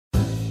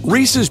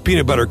Reese's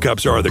peanut butter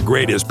cups are the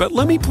greatest, but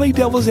let me play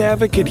devil's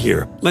advocate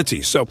here. Let's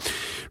see. So,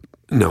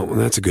 no,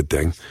 that's a good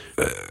thing.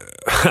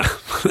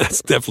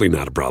 That's definitely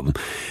not a problem.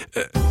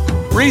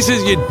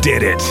 Reese's, you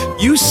did it.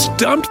 You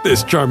stumped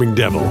this charming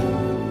devil.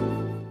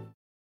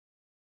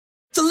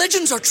 The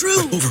legends are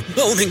true.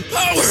 Overwhelming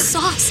power! The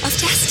sauce of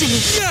destiny.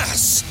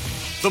 Yes!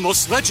 The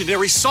most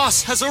legendary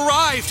sauce has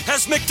arrived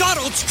as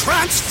McDonald's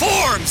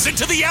transforms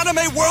into the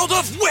anime world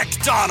of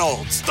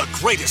WickDonald's. The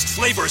greatest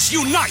flavors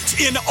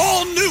unite in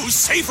all new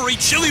savory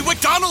chili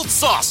McDonald's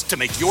sauce to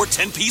make your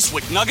 10-piece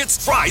Wick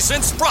Nuggets, fries,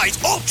 and Sprite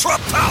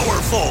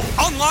ultra-powerful.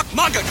 Unlock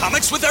manga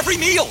comics with every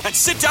meal and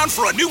sit down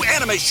for a new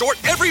anime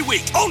short every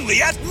week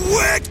only at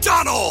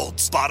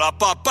WickDonald's.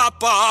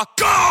 Ba-da-ba-ba-ba,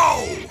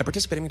 go! At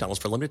participating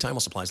McDonald's for a limited time while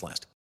supplies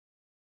last.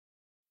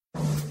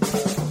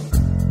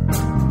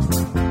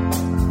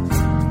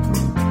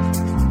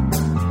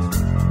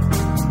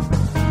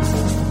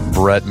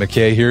 Brett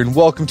McKay here, and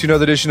welcome to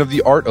another edition of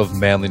the Art of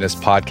Manliness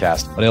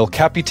podcast. On El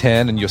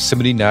Capitan in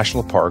Yosemite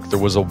National Park, there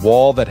was a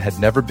wall that had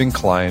never been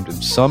climbed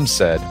and some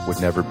said would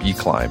never be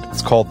climbed.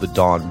 It's called the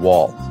Dawn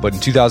Wall. But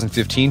in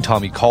 2015,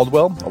 Tommy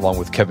Caldwell, along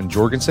with Kevin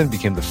Jorgensen,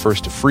 became the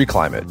first to free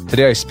climb it.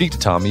 Today, I speak to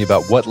Tommy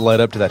about what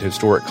led up to that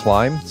historic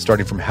climb,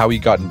 starting from how he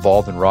got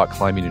involved in rock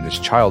climbing in his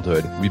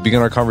childhood. We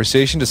begin our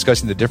conversation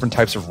discussing the different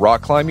types of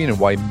rock climbing and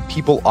why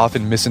people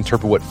often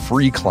misinterpret what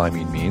free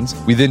climbing means.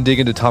 We then dig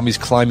into Tommy's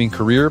climbing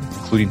career,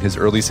 including his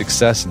early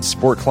success in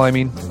sport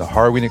climbing and the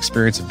harrowing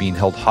experience of being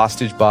held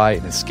hostage by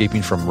and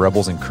escaping from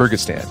rebels in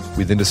Kyrgyzstan.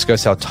 We then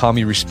discuss how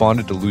Tommy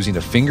responded to losing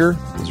a finger,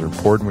 those are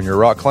important when you're a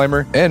rock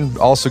climber, and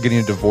also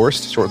getting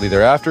divorced shortly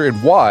thereafter,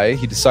 and why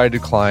he decided to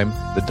climb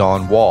the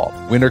Dawn Wall.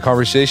 We end our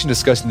conversation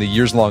discussing the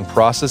years-long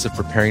process of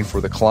preparing for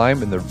the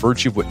climb and the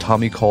virtue of what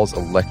Tommy calls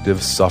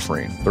elective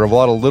suffering. There are a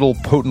lot of little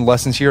potent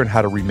lessons here on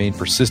how to remain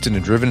persistent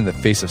and driven in the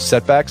face of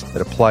setbacks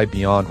that apply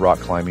beyond rock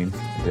climbing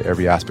to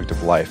every aspect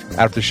of life.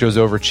 After the show's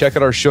over, check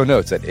out our show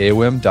notes at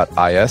aom.is/dawnwall.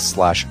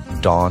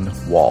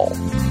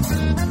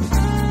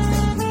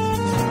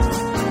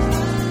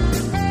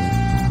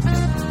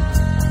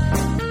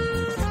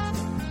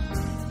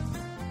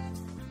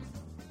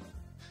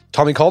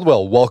 Tommy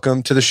Caldwell,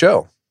 welcome to the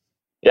show.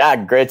 Yeah,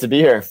 great to be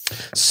here.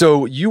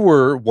 So you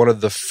were one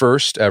of the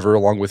first ever,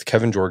 along with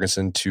Kevin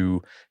Jorgensen,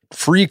 to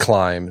free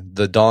climb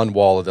the Dawn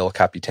Wall of El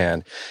Capitan.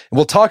 And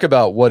we'll talk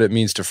about what it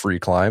means to free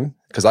climb,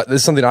 because this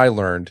is something I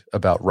learned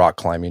about rock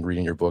climbing,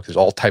 reading your book. There's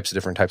all types of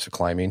different types of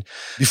climbing.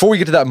 Before we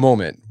get to that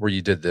moment where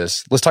you did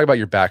this, let's talk about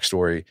your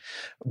backstory.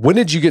 When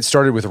did you get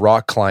started with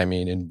rock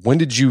climbing, and when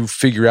did you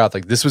figure out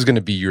like this was going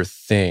to be your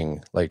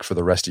thing, like for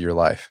the rest of your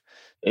life?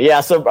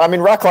 Yeah, so I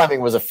mean, rock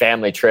climbing was a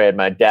family trade.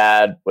 My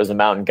dad was a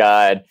mountain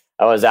guide.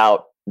 I was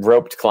out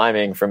roped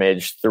climbing from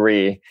age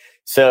 3.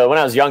 So when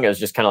I was young, it was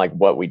just kind of like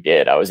what we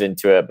did. I was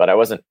into it, but I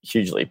wasn't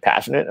hugely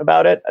passionate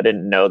about it. I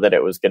didn't know that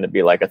it was going to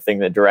be like a thing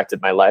that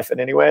directed my life in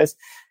any ways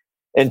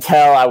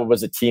until I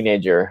was a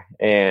teenager.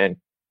 And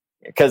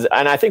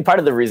I think part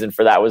of the reason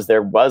for that was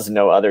there was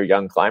no other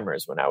young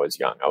climbers when I was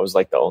young. I was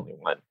like the only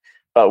one.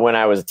 But when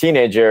I was a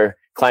teenager,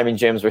 climbing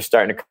gyms were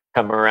starting to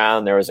come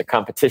around. There was a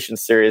competition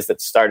series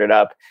that started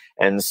up.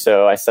 And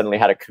so I suddenly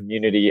had a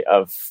community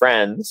of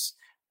friends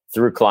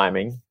through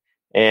climbing.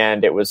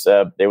 And it was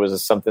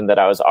something that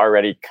I was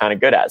already kind of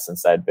good at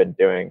since I'd been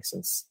doing it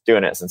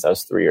since I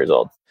was 3 years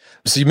old.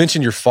 So you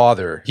mentioned your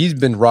father. He's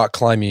been rock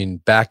climbing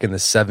back in the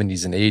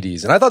 70s and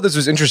 80s. And I thought this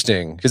was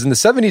interesting because in the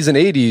 70s and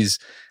 80s,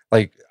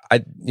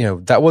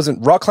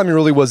 rock climbing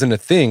really wasn't a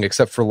thing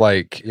except for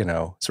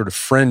sort of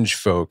fringe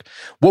folk.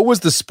 What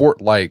was the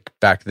sport like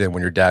back then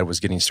when your dad was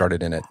getting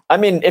started in it? I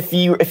mean, if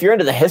you're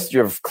into the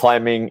history of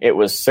climbing, it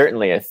was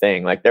certainly a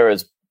thing. Like there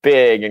was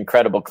big,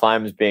 incredible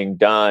climbs being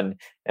done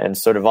and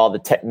sort of all the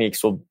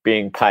techniques were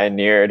being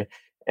pioneered.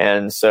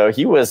 And so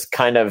he was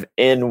kind of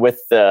in with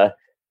the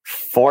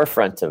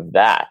forefront of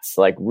that,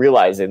 like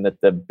realizing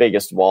that the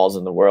biggest walls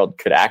in the world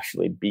could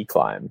actually be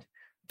climbed.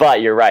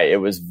 But you're right, it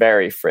was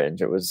very fringe.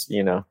 It was,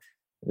 it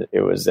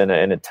was in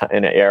an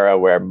era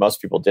where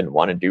most people didn't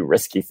want to do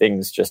risky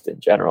things just in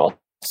general.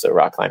 So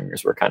rock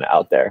climbers were kind of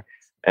out there.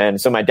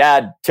 And so my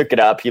dad took it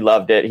up. He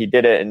loved it. He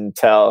did it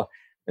until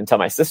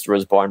my sister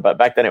was born. But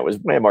back then it was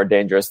way more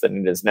dangerous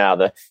than it is now.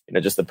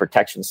 Just the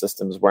protection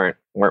systems weren't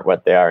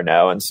what they are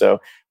now. And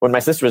so when my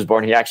sister was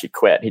born, he actually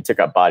quit. He took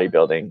up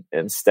bodybuilding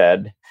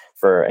instead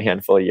for a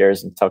handful of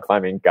years until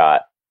climbing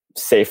got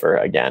safer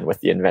again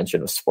with the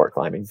invention of sport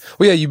climbing.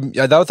 Well,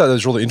 I thought that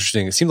was really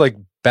interesting. It seemed like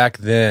back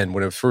then,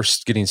 when it was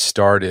first getting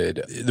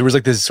started, there was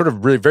like this sort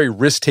of really very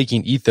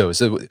risk-taking ethos.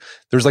 There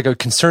was like a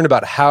concern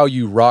about how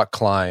you rock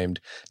climbed,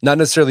 not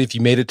necessarily if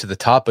you made it to the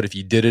top, but if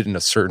you did it in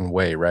a certain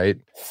way, right?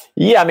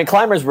 Yeah, I mean,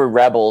 climbers were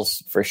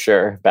rebels for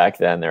sure back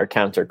then. They were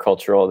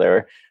countercultural.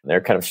 They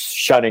were kind of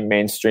shunning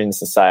mainstream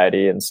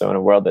society. And so in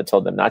a world that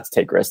told them not to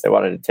take risks, they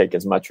wanted to take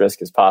as much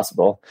risk as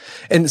possible.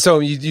 And so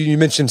you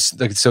mentioned,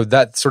 so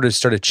that sort of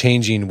started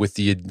changing with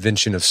the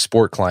invention of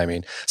sport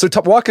climbing. So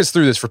walk us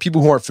through this for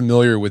people who aren't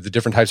familiar with the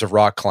different different types of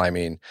rock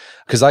climbing,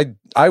 because I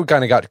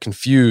kind of got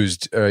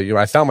confused.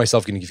 I found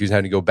myself getting confused and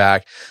having to go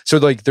back. So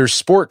like there's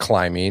sport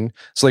climbing.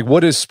 So like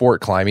what is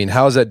sport climbing?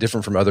 How is that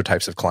different from other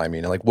types of climbing?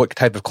 And like what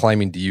type of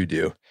climbing do you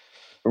do?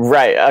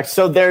 Right.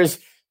 So there's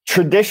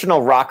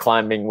traditional rock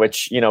climbing,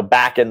 which,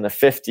 back in the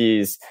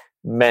 50s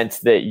meant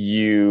that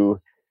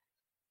you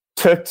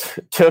took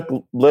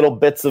little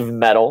bits of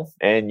metal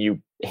and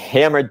you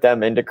hammered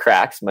them into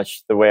cracks,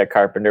 much the way a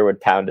carpenter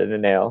would pound in a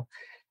nail.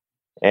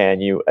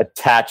 And you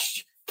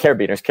attached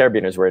carabiners.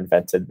 Carabiners were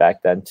invented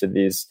back then to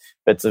these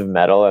bits of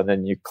metal, and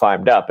then you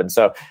climbed up. And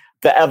so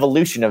the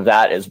evolution of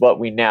that is what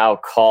we now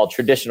call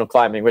traditional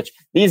climbing, which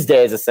these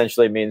days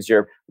essentially means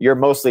you're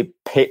mostly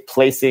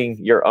placing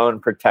your own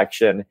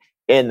protection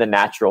in the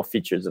natural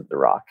features of the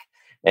rock.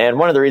 And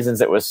one of the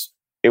reasons it was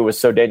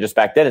so dangerous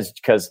back then is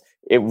because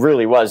it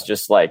really was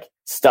just like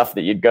stuff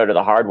that you'd go to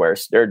the hardware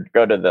or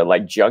go to the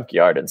like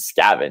junkyard and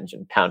scavenge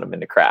and pound them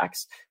into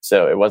cracks.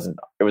 So it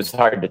was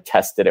hard to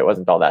test it. It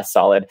wasn't all that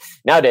solid.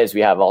 Nowadays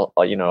we have a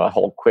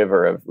whole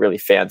quiver of really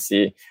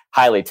fancy,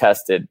 highly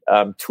tested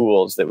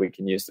tools that we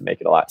can use to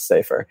make it a lot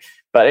safer.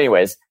 But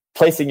anyways,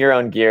 placing your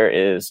own gear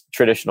is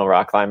traditional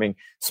rock climbing.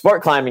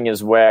 Sport climbing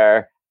is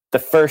where the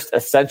first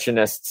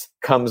ascensionist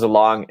comes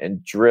along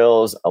and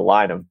drills a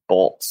line of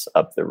bolts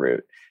up the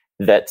route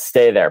that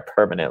stay there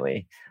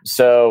permanently.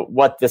 So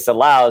what this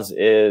allows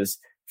is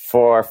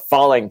for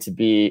falling to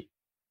be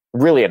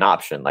really an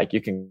option. Like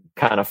you can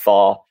kind of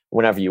fall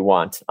whenever you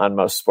want on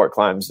most sport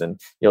climbs, and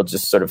you'll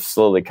just sort of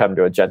slowly come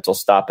to a gentle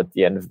stop at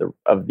the end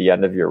of the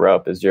end of your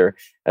rope as your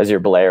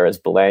belayer is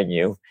belaying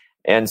you.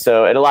 And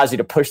so it allows you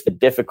to push the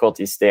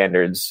difficulty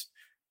standards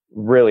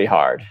really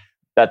hard.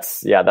 That's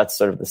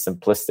sort of the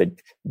simplistic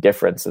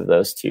difference of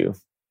those two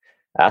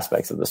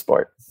aspects of the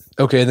sport.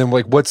 Okay, and then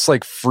like what's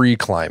like free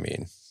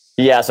climbing?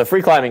 Yeah, so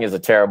free climbing is a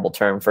terrible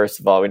term. First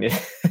of all, we need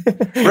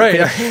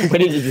right. we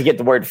need to get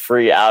the word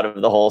free out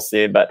of the whole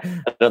scene, but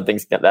I don't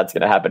think that's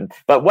going to happen.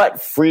 But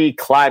what free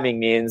climbing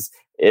means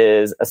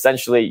is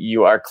essentially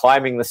you are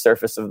climbing the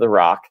surface of the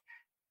rock,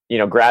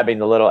 grabbing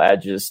the little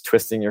edges,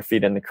 twisting your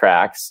feet in the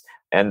cracks,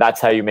 and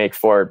that's how you make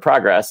forward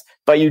progress.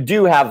 But you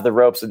do have the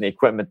ropes and the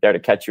equipment there to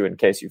catch you in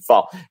case you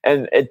fall.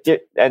 And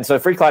so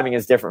free climbing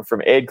is different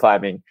from aid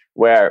climbing,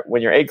 where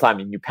when you're aid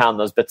climbing, you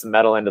pound those bits of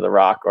metal into the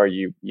rock, or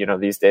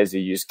these days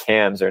you use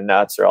cams or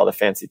nuts or all the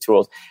fancy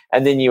tools.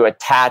 And then you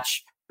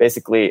attach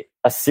basically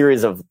a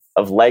series of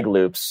leg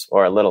loops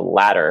or a little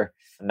ladder,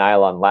 a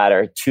nylon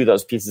ladder, to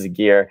those pieces of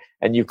gear,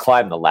 and you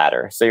climb the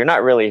ladder. So you're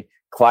not really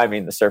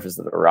climbing the surface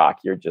of the rock.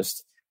 You're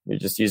just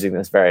using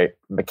this very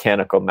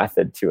mechanical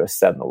method to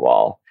ascend the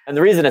wall. And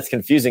the reason it's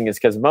confusing is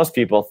because most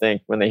people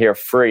think when they hear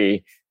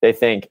free, they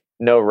think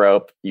no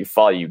rope, you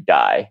fall, you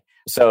die.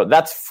 So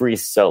that's free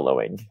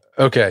soloing.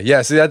 Okay,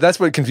 yeah. So that's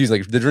what confused.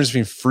 Like the difference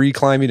between free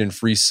climbing and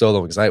free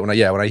soloing. Because when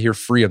I hear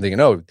free, I'm thinking,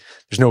 oh,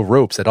 there's no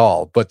ropes at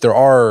all. But there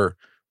are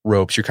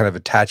ropes. You're kind of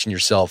attaching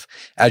yourself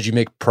as you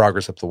make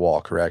progress up the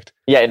wall. Correct?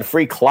 Yeah, in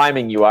free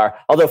climbing you are.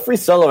 Although free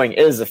soloing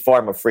is a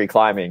form of free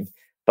climbing,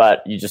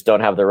 but you just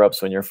don't have the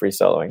ropes when you're free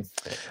soloing.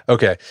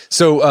 Okay.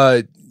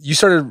 So you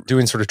started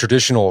doing sort of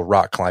traditional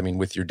rock climbing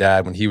with your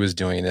dad when he was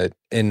doing it.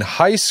 In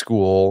high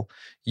school,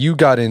 you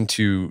got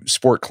into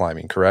sport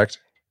climbing, correct?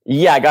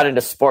 Yeah, I got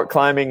into sport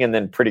climbing and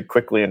then pretty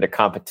quickly into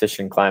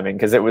competition climbing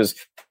because it was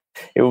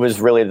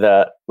really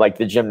the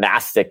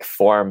gymnastic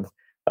form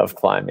of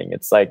climbing.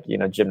 It's like,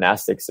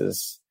 gymnastics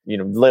is,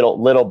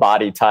 little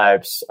body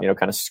types,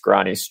 kind of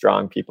scrawny,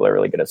 strong people are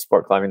really good at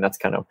sport climbing. That's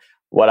kind of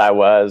what I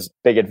was.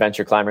 Big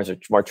adventure climbers or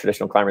more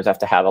traditional climbers have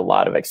to have a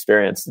lot of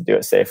experience to do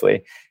it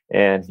safely.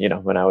 And,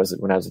 when I was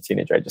a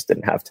teenager, I just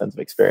didn't have tons of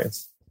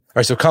experience. All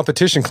right. So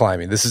competition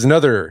climbing, this is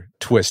another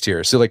twist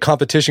here. So like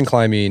competition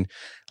climbing,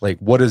 like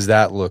what does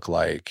that look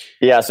like?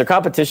 Yeah. So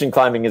competition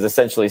climbing is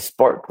essentially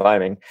sport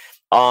climbing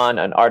on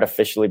an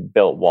artificially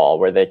built wall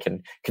where they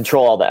can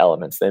control all the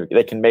elements.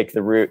 They can make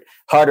the route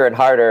harder and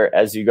harder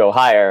as you go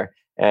higher.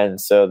 And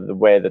so the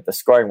way that the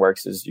scoring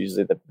works is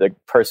usually the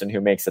person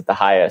who makes it the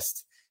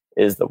highest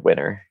is the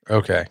winner.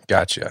 Okay,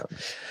 gotcha.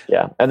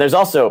 Yeah, and there's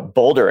also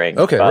bouldering,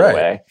 by the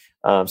way.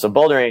 So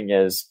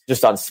bouldering is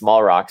just on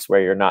small rocks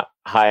where you're not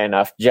high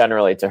enough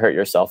generally to hurt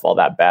yourself all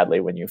that badly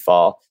when you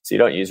fall. So you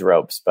don't use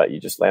ropes, but you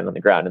just land on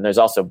the ground. And there's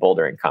also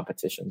bouldering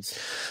competitions.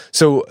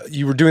 So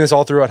you were doing this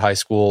all throughout high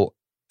school.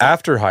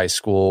 After high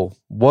school,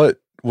 what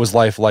was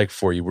life like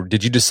for you?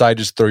 Did you decide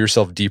to just throw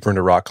yourself deeper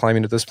into rock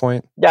climbing at this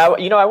point? Yeah,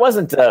 I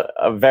wasn't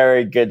a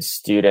very good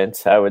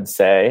student, I would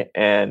say.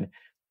 And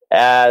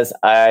as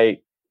I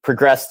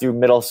progressed through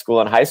middle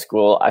school and high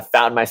school, I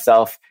found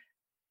myself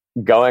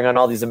going on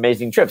all these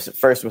amazing trips, at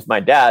first with my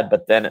dad,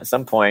 but then at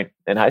some point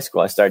in high school,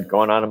 I started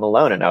going on them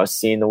alone, and I was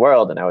seeing the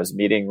world, and I was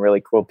meeting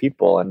really cool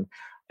people,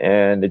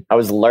 and I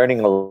was learning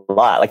a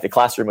lot. Like the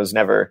classroom was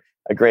never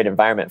a great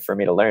environment for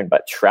me to learn,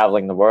 but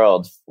traveling the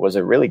world was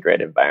a really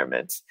great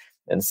environment.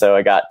 And so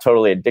I got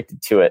totally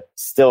addicted to it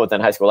still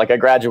within high school. Like I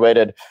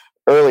graduated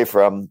early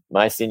from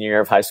my senior year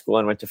of high school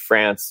and went to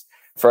France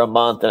for a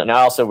month. And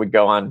I also would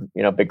go on,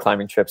 big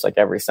climbing trips like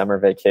every summer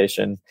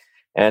vacation.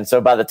 And so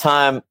by the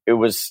time it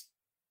was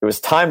it was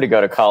time to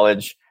go to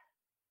college,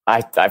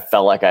 I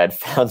felt like I had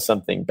found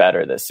something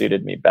better that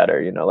suited me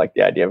better, like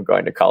the idea of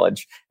going to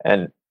college,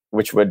 and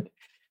which would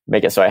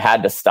make it so I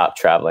had to stop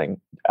traveling.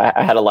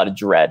 I had a lot of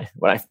dread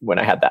when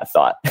I had that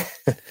thought.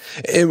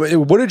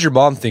 What did your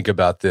mom think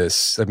about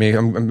this? I mean, I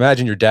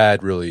imagine your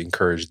dad really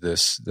encouraged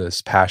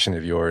this passion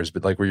of yours,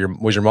 but like,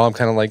 was your mom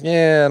kind of like,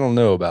 yeah, I don't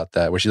know about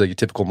that? Was she like a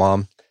typical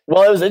mom?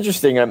 Well, it was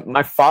interesting.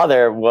 My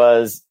father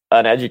was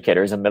an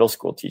educator, he's a middle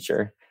school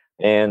teacher.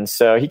 And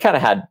so he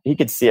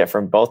could see it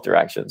from both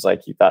directions.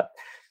 Like he thought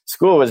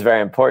school was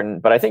very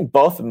important, but I think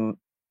both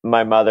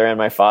my mother and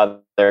my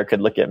father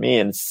could look at me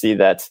and see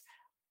that,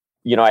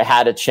 I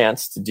had a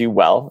chance to do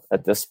well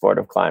at this sport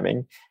of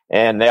climbing.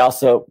 And they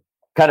also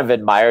kind of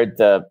admired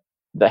the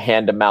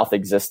hand to mouth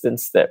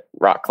existence that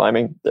rock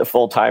climbing, the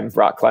full-time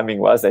rock climbing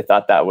was. They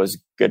thought that was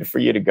good for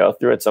you to go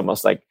through. It's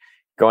almost like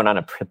going on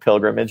a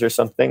pilgrimage or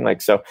something.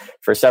 Like, so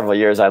for several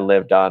years, I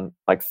lived on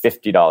like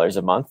 $50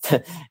 a month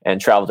and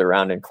traveled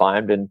around and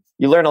climbed. And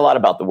you learn a lot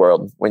about the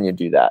world when you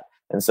do that.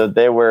 And so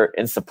they were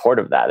in support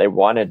of that. They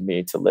wanted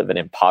me to live an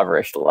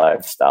impoverished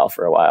lifestyle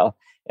for a while.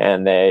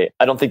 And I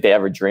don't think they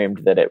ever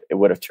dreamed that it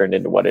would have turned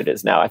into what it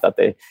is now. I thought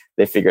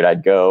they figured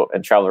I'd go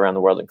and travel around the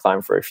world and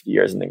climb for a few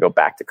years and then go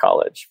back to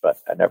college. But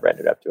I never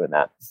ended up doing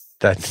that.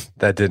 That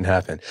didn't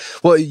happen.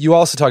 Well, you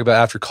also talk about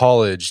after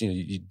college,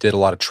 you did a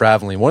lot of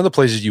traveling. One of the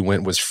places you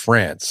went was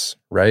France,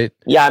 right?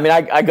 Yeah, I mean,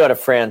 I go to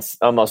France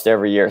almost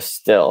every year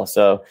still.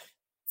 So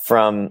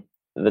from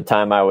the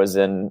time I was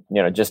in,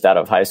 just out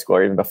of high school,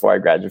 or even before I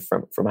graduated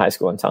from high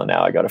school until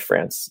now, I go to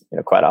France,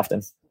 quite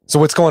often. So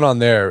what's going on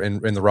there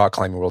in the rock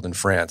climbing world in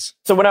France?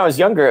 So when I was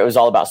younger, it was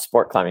all about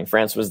sport climbing.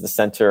 France was the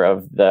center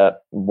of the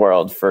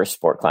world for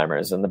sport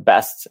climbers, and the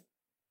best,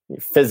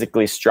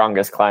 physically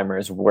strongest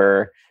climbers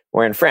were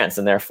in France.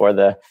 And therefore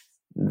the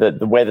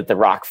way that the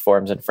rock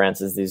forms in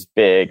France is these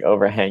big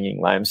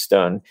overhanging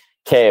limestone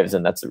caves.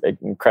 And that's an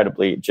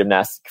incredibly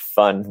gymnastic,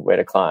 fun way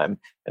to climb.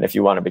 And if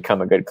you want to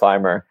become a good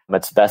climber,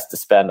 it's best to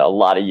spend a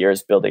lot of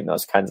years building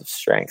those kinds of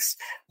strengths.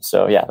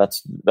 So yeah,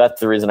 that's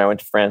the reason I went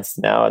to France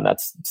now. And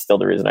that's still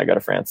the reason I go to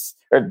France,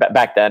 or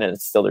back then. And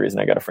it's still the reason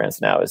I go to France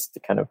now, is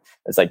to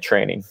it's like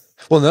training.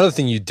 Well, another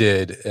thing you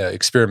did,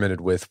 experimented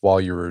with while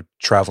you were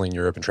traveling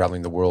Europe and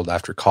traveling the world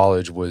after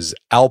college was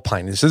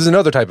alpining. This is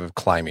another type of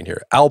climbing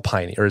here.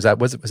 Alpining, or is that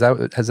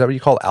what you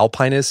call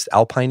alpinist?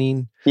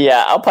 Alpining?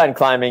 Yeah, alpine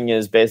climbing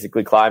is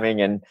basically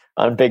climbing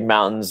on big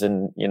mountains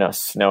and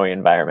snowy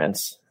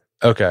environments.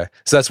 Okay,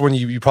 so that's when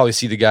you probably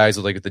see the guys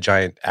with like the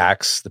giant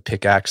axe, the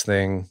pickaxe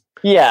thing.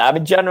 Yeah, I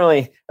mean,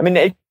 generally,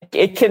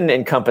 it can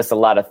encompass a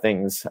lot of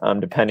things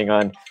depending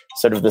on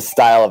sort of the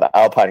style of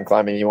alpine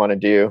climbing you want to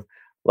do.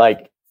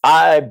 Like,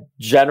 I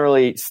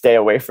generally stay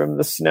away from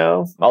the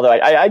snow, although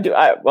I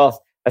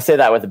say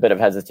that with a bit of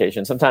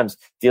hesitation. Sometimes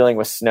dealing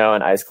with snow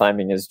and ice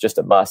climbing is just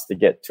a must to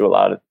get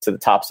to the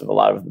tops of a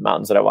lot of the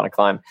mountains that I want to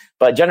climb.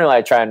 But generally,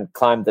 I try and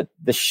climb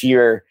the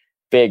sheer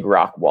big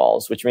rock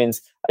walls, which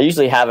means I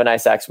usually have an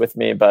ice axe with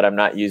me, but I'm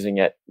not using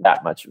it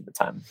that much of the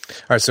time.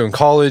 All right. So in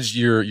college,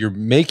 you're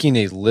making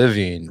a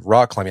living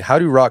rock climbing. How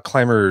do rock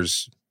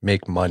climbers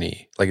make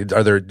money? Like,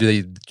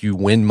 do you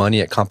win money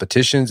at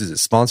competitions? Is it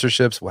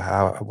sponsorships?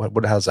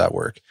 How's that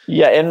work?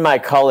 Yeah, in my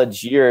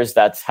college years,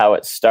 that's how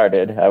it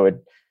started.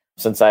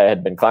 Since I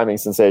had been climbing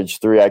since age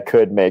 3, I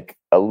could make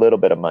a little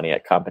bit of money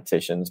at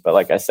competitions. But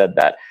like I said,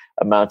 that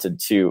amounted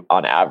to,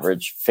 on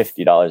average,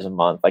 $50 a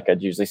month. Like,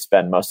 I'd usually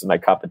spend most of my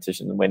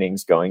competition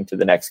winnings going to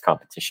the next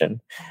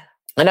competition.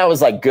 And I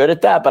was like good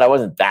at that, but I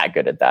wasn't that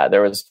good at that.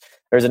 There was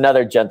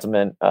another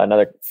gentleman,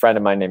 another friend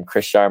of mine named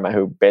Chris Sharma,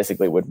 who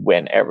basically would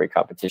win every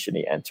competition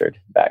he entered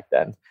back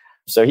then.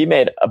 So he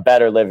made a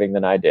better living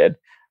than I did.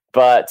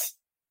 But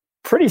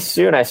pretty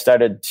soon I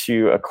started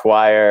to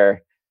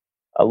acquire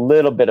a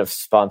little bit of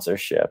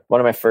sponsorship.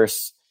 One of my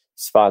first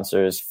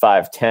sponsors,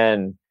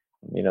 510,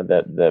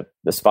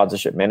 the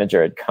sponsorship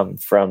manager had come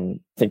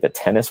from, I think, the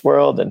tennis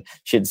world, and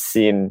she had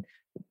seen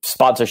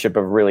sponsorship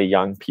of really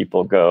young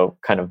people go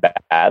kind of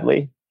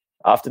badly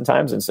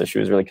oftentimes. And so she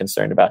was really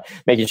concerned about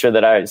making sure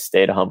that I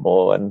stayed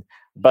humble.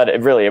 But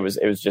it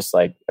was just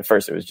like, at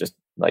first it was just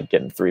like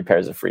getting 3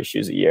 pairs of free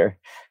shoes a year.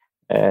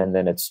 And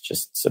then it's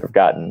just sort of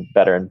gotten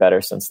better and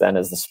better since then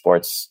as the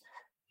sport's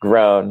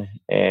grown.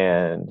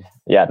 And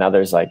yeah, now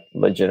there's like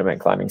legitimate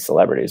climbing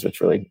celebrities, which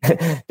really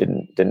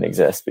didn't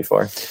exist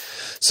before.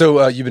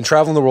 So you've been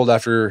traveling the world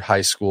after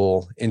high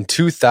school. In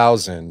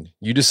 2000,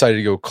 you decided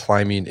to go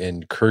climbing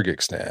in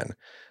Kyrgyzstan.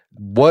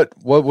 What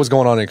was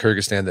going on in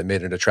Kyrgyzstan that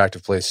made it an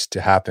attractive place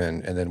to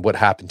happen? And then what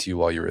happened to you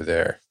while you were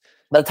there?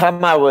 By the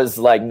time I was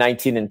like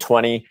 19 and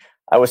 20,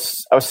 I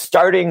was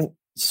starting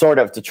sort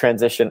of to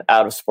transition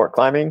out of sport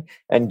climbing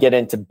and get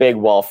into big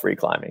wall free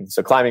climbing.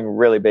 So climbing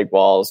really big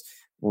walls,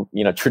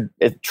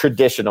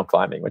 traditional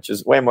climbing, which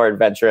is way more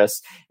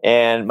adventurous.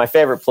 And my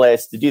favorite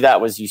place to do that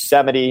was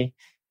Yosemite,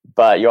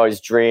 but you always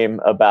dream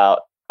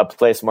about a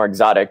place more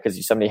exotic because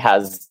Yosemite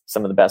has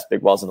some of the best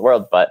big walls in the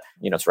world, but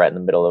it's right in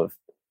the middle of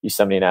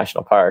Yosemite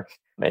National Park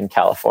in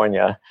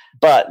California.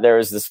 But there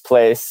was this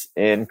place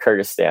in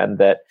Kyrgyzstan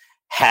that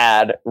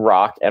had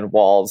rock and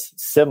walls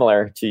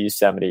similar to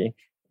Yosemite.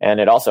 And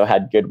it also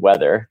had good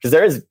weather because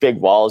there is big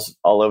walls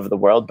all over the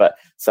world, but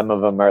some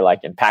of them are like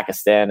in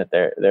Pakistan at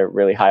their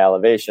really high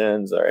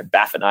elevations, or in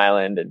Baffin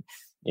Island. And,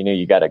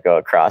 you got to go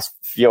across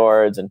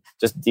fjords and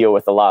just deal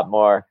with a lot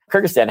more.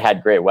 Kyrgyzstan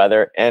had great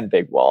weather and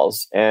big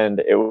walls.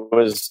 And it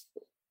was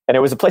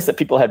a place that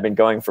people had been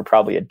going for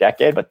probably a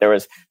decade, but there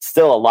was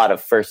still a lot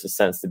of first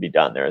ascents to be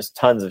done. There was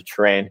tons of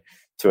terrain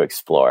to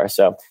explore.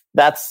 So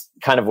that's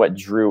kind of what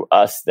drew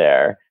us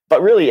there.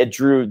 But really, it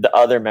drew the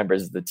other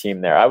members of the team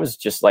there. I was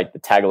just like the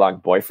tag-along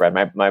boyfriend.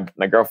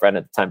 My girlfriend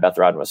at the time, Beth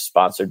Rodden, was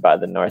sponsored by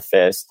the North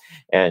Face,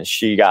 and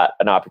she got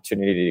an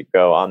opportunity to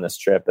go on this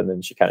trip. And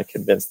then she kind of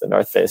convinced the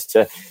North Face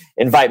to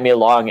invite me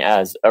along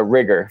as a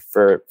rigger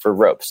for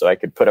ropes, so I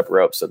could put up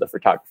ropes so the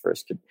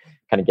photographers could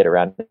kind of get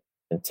around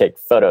and take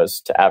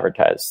photos to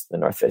advertise the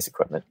North Face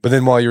equipment. But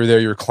then while you were there,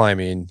 you were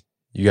climbing.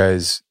 You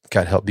guys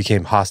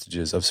became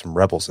hostages of some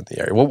rebels in the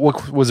area.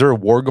 What was there a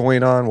war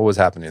going on? What was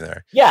happening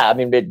there? Yeah, I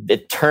mean,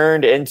 it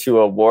turned into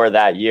a war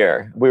that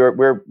year.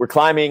 We're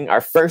climbing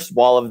our first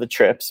wall of the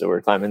trip. So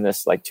we're climbing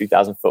this like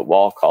 2,000-foot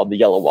wall called the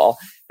Yellow Wall.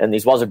 And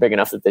these walls are big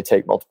enough that they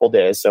take multiple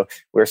days. So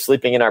we're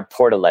sleeping in our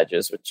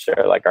portaledges, which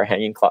are like our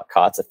hanging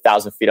cots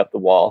 1,000 feet up the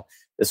wall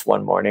this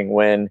one morning,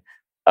 when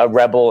a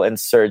rebel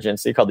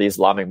insurgency called the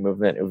Islamic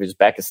Movement of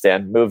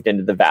Uzbekistan moved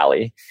into the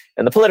valley.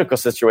 And the political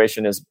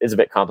situation is a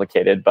bit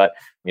complicated, but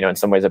in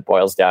some ways it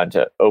boils down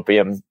to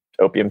opium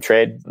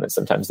trade. And then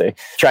sometimes they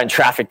try and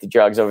traffic the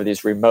drugs over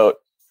these remote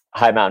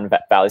high mountain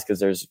valleys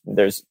because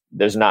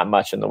there's not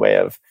much in the way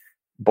of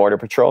border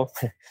patrol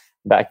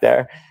back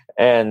there.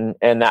 And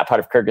that part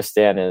of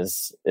Kyrgyzstan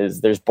is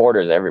there's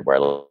borders everywhere.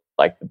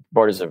 Like the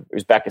borders of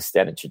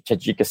Uzbekistan and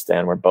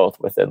Tajikistan were both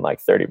within like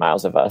 30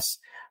 miles of us.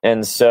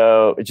 And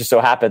so it just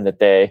so happened that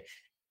they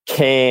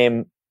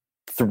came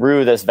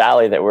through this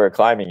valley that we were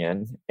climbing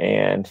in,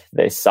 and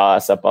they saw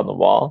us up on the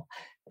wall,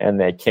 and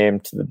they came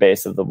to the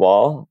base of the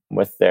wall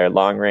with their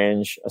long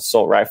range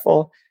assault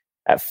rifle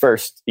at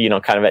first,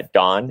 kind of at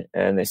dawn,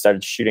 and they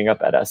started shooting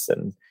up at us.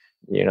 And,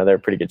 they were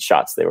pretty good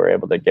shots. They were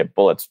able to get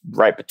bullets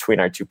right between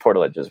our two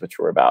portaledges, which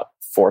were about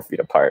 4 feet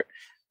apart.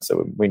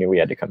 So we knew we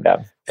had to come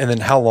down. And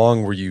then how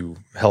long were you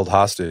held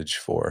hostage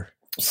for?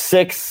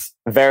 6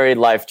 very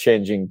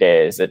life-changing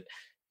days.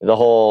 The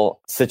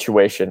whole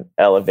situation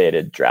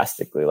elevated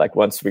drastically. Like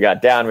once we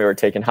got down, we were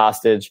taken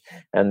hostage.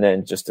 And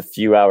then just a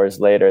few hours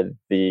later,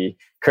 the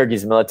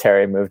Kyrgyz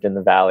military moved in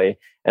the valley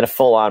and a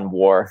full-on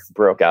war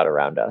broke out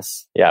around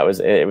us. Yeah,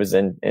 it was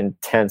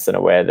intense in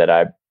a way that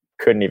I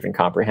couldn't even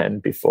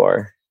comprehend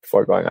before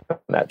going on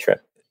that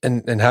trip.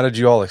 And how did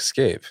you all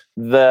escape?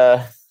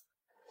 The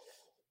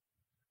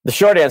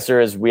short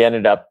answer is we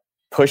ended up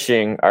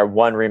pushing our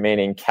one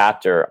remaining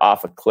captor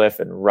off a cliff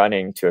and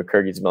running to a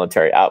Kyrgyz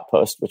military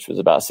outpost, which was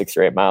about 6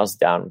 or 8 miles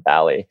down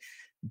valley.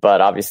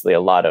 But obviously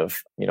a lot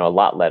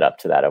led up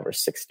to that over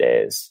 6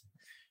 days.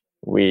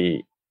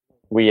 We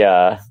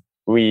were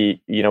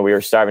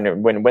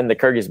starving. When the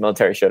Kyrgyz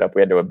military showed up,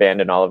 we had to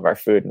abandon all of our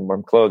food and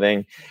warm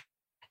clothing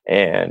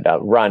and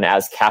run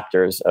as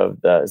captors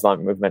of the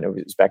Islamic Movement of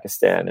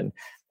Uzbekistan and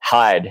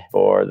hide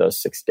for those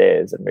 6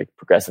 days. And we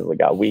progressively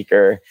got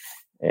weaker,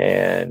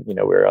 and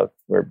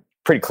we're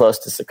pretty close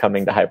to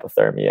succumbing to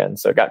hypothermia, and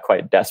so it got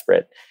quite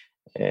desperate.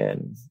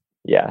 And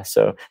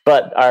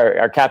but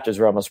our captors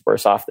were almost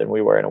worse off than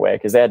we were in a way,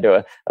 because they had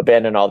to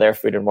abandon all their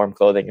food and warm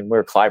clothing, and we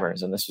were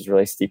climbers, and this was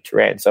really steep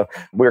terrain. So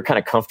we were kind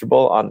of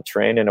comfortable on the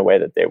terrain in a way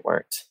that they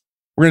weren't.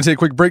 We're going to take a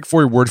quick break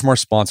for a word from our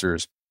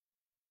sponsors.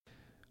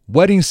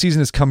 Wedding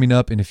season is coming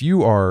up, and if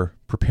you are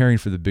preparing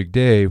for the big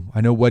day, I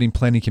know wedding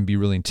planning can be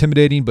really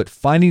intimidating, but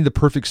finding the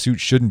perfect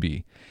suit shouldn't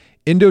be.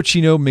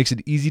 Indochino makes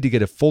it easy to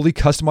get a fully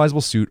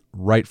customizable suit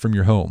right from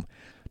your home.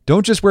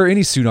 Don't just wear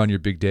any suit on your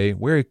big day,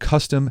 wear a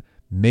custom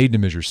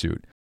made-to-measure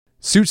suit.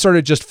 Suits start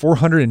at just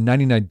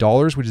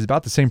 $499, which is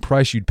about the same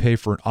price you'd pay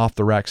for an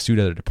off-the-rack suit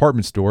at a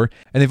department store.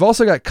 And they've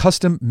also got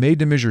custom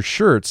made-to-measure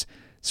shirts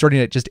starting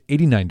at just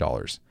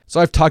 $89. So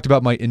I've talked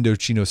about my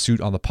Indochino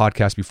suit on the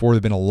podcast before.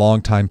 They've been a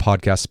long-time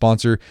podcast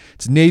sponsor.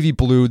 It's navy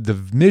blue. The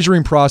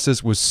measuring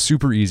process was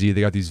super easy.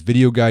 They got these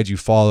video guides you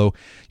follow.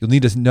 You'll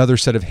need another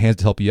set of hands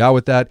to help you out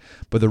with that.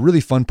 But the really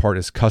fun part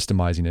is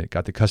customizing it.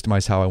 Got to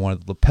customize how I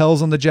wanted the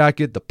lapels on the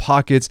jacket, the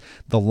pockets,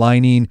 the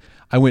lining.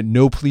 I went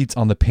no pleats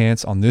on the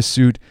pants on this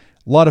suit.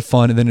 A lot of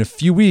fun. And then in a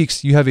few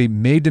weeks, you have a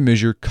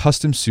made-to-measure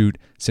custom suit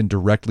sent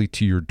directly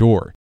to your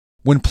door.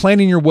 When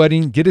planning your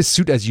wedding, get a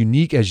suit as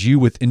unique as you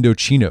with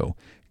Indochino.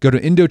 Go to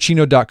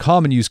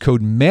Indochino.com and use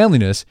code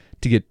manliness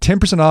to get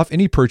 10% off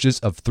any purchase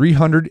of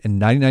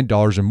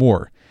 $399 or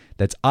more.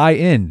 That's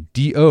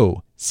INDOCHINO.com,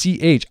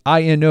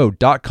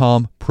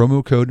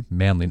 promo code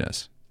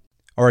manliness.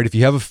 All right, if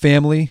you have a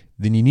family,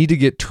 then you need to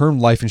get term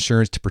life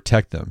insurance to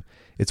protect them.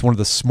 It's one of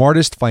the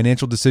smartest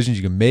financial decisions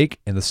you can make,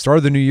 and the start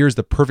of the new year is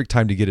the perfect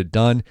time to get it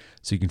done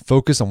so you can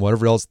focus on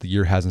whatever else the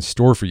year has in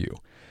store for you.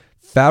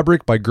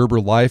 Fabric by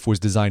Gerber Life was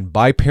designed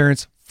by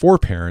parents for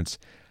parents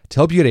to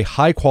help you get a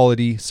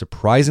high-quality,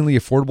 surprisingly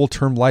affordable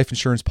term life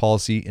insurance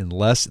policy in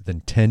less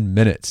than 10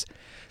 minutes.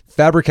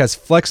 Fabric has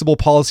flexible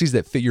policies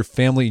that fit your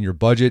family and your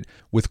budget,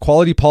 with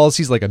quality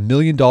policies like $1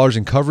 million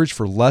in coverage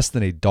for less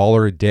than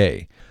 $1 a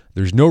day.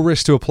 There's no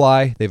risk to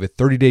apply. They have a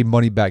 30-day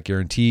money-back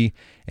guarantee,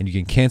 and you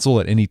can cancel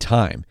at any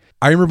time.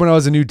 I remember when I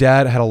was a new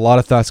dad, I had a lot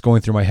of thoughts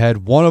going through my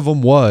head. One of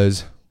them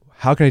was,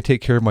 how can I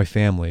take care of my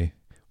family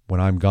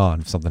when I'm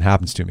gone if something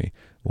happens to me?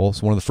 Well,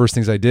 so one of the first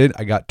things I did,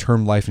 I got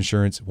term life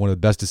insurance, one of the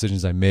best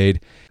decisions I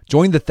made.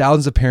 Join the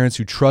thousands of parents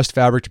who trust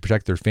Fabric to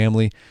protect their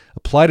family.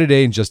 Apply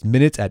today in just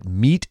minutes at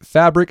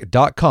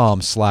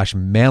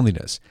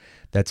meetfabric.com/manliness.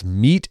 That's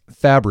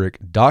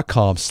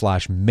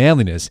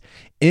meetfabric.com/manliness.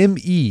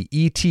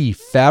 MEET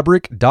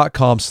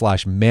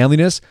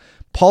fabric.com/manliness.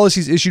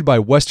 Policies issued by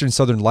Western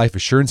Southern Life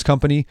Assurance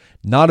Company,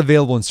 not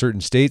available in certain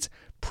states.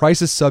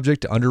 Prices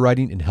subject to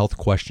underwriting and health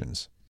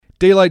questions.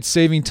 Daylight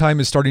saving time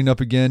is starting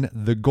up again.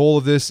 The goal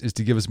of this is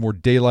to give us more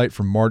daylight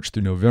from March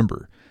through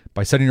November.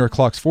 By setting our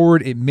clocks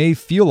forward, it may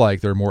feel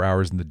like there are more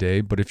hours in the day,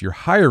 but if you're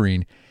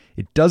hiring,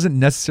 it doesn't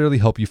necessarily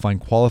help you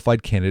find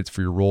qualified candidates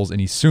for your roles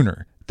any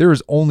sooner. There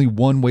is only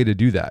one way to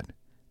do that: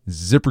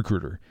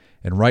 ZipRecruiter.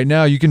 And right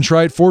now you can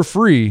try it for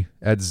free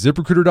at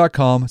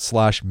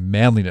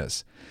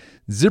ZipRecruiter.com/manliness.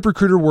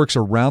 ZipRecruiter works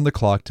around the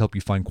clock to help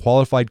you find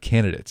qualified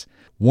candidates.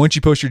 Once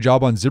you post your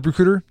job on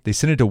ZipRecruiter, they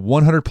send it to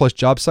 100 plus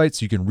job sites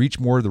so you can reach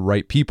more of the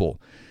right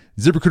people.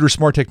 ZipRecruiter's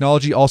smart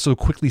technology also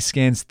quickly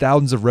scans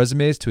thousands of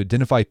resumes to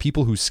identify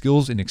people whose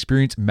skills and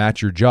experience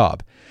match your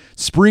job.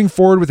 Spring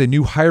forward with a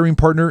new hiring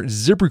partner,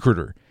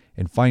 ZipRecruiter,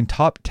 and find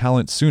top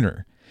talent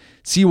sooner.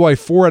 See why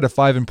 4 out of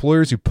 5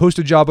 employers who post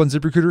a job on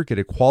ZipRecruiter get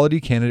a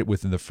quality candidate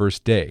within the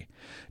first day.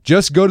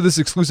 Just go to this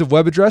exclusive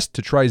web address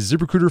to try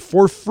ZipRecruiter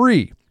for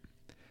free.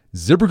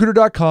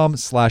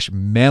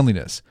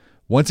 ZipRecruiter.com/manliness.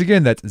 Once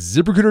again, that's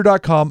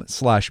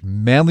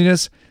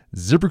ZipRecruiter.com/manliness.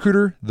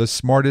 ZipRecruiter, the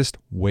smartest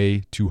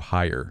way to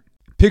hire.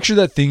 Picture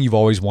that thing you've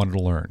always wanted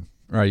to learn.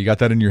 All right, you got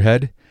that in your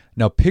head?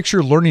 Now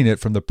picture learning it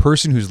from the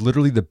person who's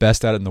literally the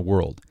best at it in the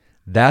world.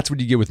 That's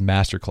what you get with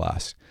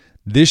Masterclass.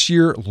 This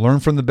year, learn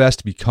from the best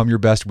to become your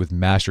best with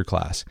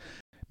Masterclass.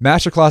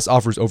 Masterclass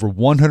offers over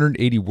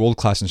 180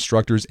 world-class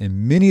instructors,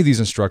 and many of these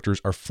instructors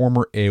are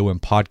former AOM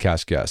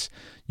podcast guests.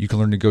 You can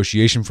learn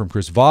negotiation from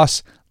Chris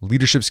Voss,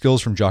 leadership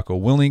skills from Jocko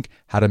Willink,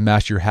 how to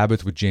master your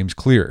habits with James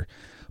Clear.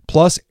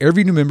 Plus,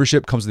 every new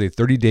membership comes with a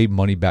 30-day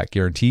money-back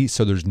guarantee,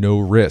 so there's no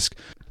risk.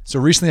 So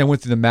recently I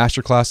went through the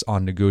masterclass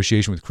on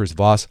negotiation with Chris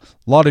Voss.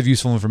 A lot of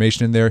useful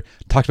information in there.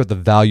 Talked about the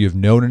value of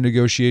no in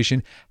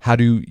negotiation, how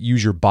to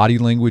use your body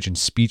language and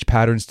speech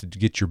patterns to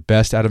get your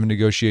best out of a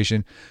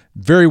negotiation.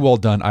 Very well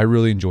done. I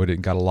really enjoyed it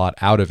and got a lot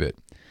out of it.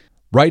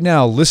 Right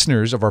now,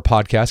 listeners of our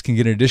podcast can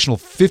get an additional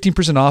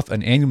 15% off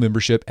an annual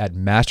membership at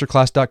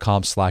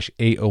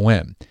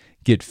masterclass.com/AOM.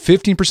 Get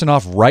 15%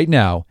 off right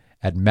now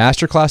at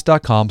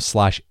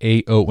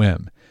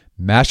masterclass.com/AOM.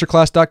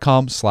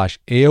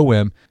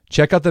 Masterclass.com/AOM.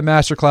 Check out the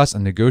masterclass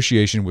on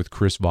negotiation with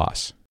Chris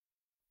Voss.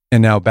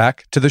 And now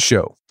back to the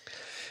show.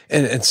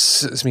 And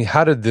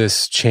how did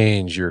this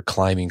change your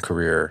climbing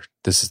career?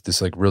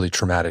 This like really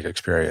traumatic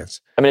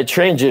experience. I mean, it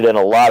changed it in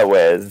a lot of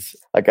ways.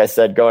 Like I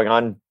said, going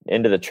on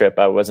into the trip,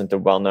 I wasn't a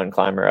well-known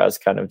climber. I was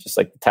kind of just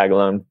like the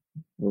tag-along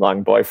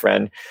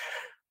boyfriend.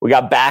 We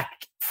got back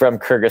from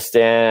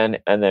Kyrgyzstan,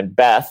 and then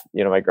Beth,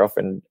 my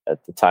girlfriend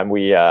at the time,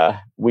 we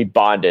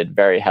bonded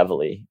very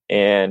heavily.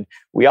 And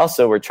we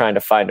also were trying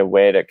to find a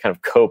way to kind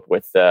of cope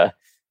with the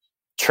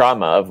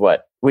trauma of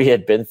what we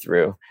had been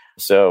through.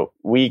 So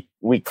we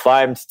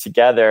climbed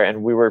together,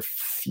 and we were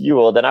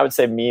fueled, and I would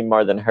say me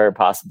more than her,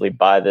 possibly,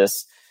 by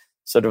this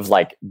sort of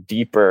like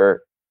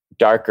deeper,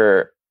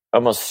 darker,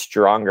 almost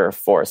stronger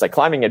force. Like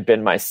climbing had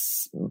been my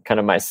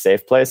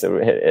safe place.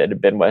 It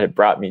had been what had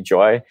brought me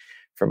joy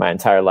for my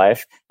entire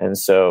life. And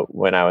so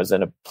when I was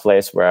in a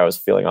place where I was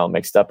feeling all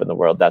mixed up in the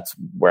world, that's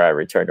where I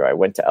returned to. I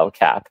went to El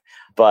Cap.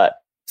 But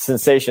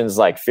sensations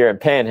like fear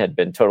and pain had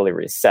been totally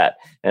reset.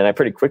 And I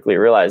pretty quickly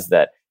realized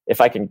that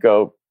if I can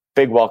go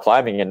big wall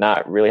climbing and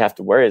not really have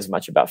to worry as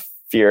much about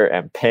fear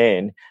and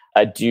pain,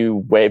 I do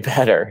way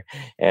better.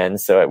 And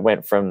so it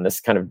went from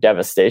this kind of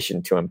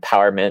devastation to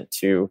empowerment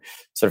to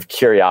sort of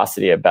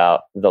curiosity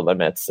about the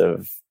limits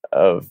of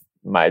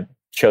my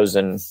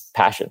chosen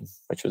passion,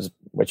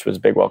 which was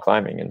big wall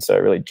climbing. And so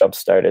it really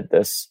jump-started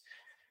this,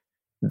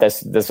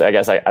 I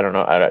guess, I don't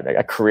know,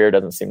 a career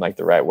doesn't seem like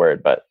the right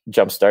word, but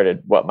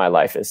jump-started what my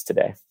life is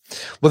today.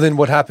 Well, then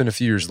what happened a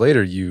few years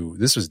later,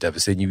 this was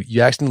devastating.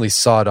 You accidentally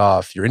sawed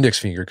off your index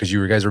finger because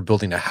you guys were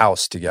building a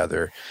house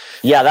together.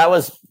 Yeah, that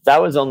was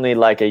only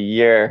like a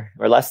year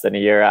or less than a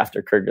year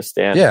after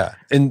Kyrgyzstan. Yeah.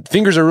 And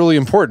fingers are really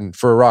important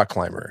for a rock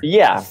climber.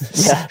 Yeah.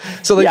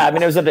 So I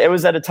mean, it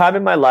was at a time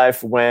in my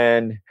life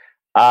when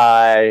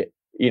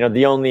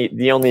the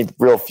only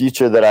real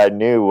future that I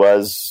knew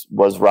was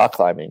rock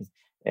climbing.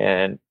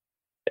 And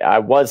I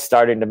was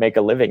starting to make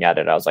a living at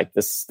it. I was like,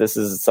 this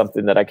is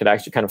something that I could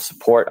actually kind of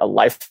support a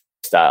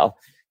lifestyle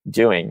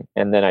doing.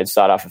 And then I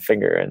sawed off a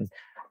finger, and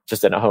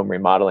just in a home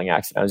remodeling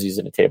accident, I was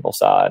using a table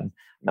saw, and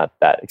not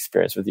that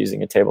experienced with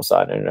using a table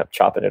saw, and ended up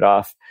chopping it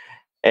off.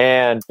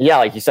 And yeah,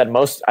 like you said,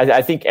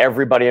 I think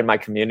everybody in my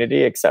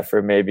community, except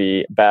for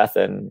maybe Beth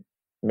and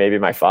maybe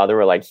my father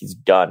were like, he's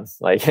done.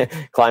 Like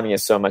climbing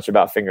is so much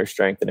about finger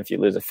strength. And if you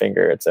lose a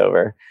finger, it's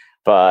over.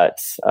 But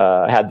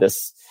I had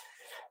this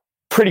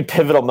pretty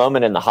pivotal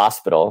moment in the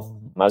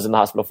hospital. I was in the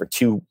hospital for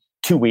two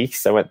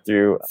weeks. I went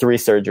through 3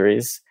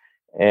 surgeries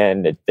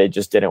and they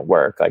just didn't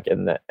work. Like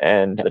in the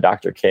end, the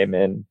doctor came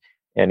in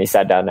and he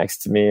sat down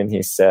next to me and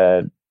he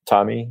said,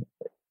 Tommy,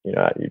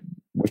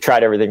 we've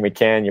tried everything we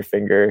can. Your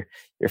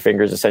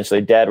finger's essentially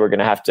dead. We're going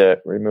to have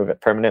to remove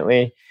it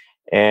permanently.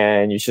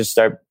 And you should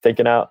start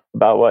thinking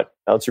about what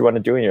else you want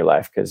to do in your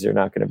life, because you're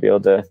not going to be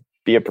able to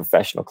be a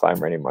professional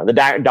climber anymore. The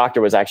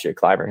doctor was actually a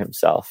climber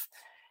himself.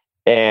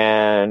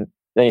 And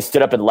then he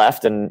stood up and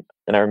left. And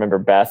I remember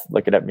Beth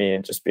looking at me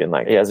and just being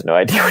like, he has no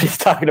idea what he's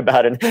talking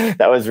about. And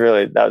that was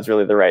really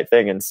the right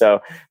thing. And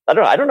so I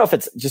don't know if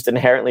it's just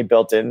inherently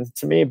built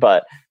into me,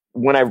 but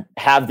when I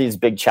have these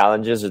big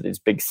challenges or these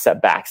big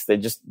setbacks,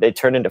 they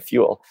turn into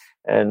fuel.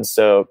 And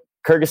so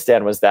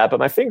Kyrgyzstan was that, but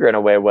my finger in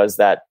a way was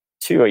that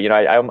too.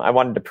 I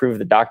wanted to prove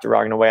the doctor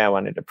wrong in a way. I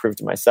wanted to prove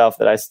to myself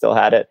that I still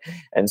had it.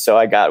 And so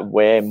I got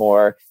way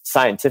more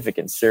scientific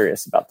and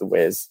serious about the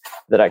ways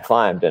that I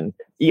climbed. And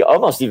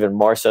almost even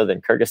more so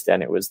than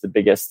Kyrgyzstan, it was the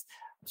biggest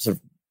sort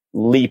of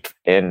leap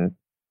in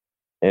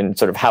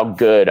sort of how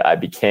good I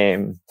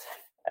became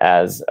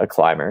as a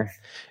climber.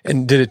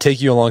 And did it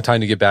take you a long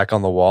time to get back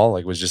on the wall?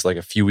 Like, was it just like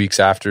a few weeks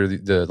after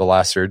the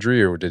last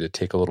surgery, or did it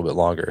take a little bit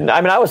longer?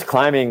 I mean, I was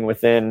climbing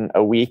within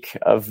a week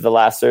of the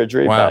last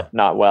surgery, Wow. but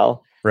not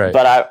well. Right.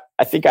 But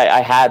I think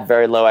I had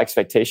very low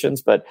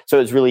expectations, so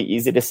it was really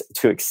easy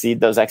to exceed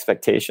those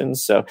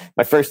expectations. So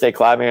my first day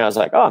climbing, I was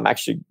like, oh, I'm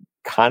actually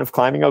kind of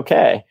climbing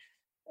okay.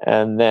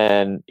 And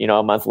then,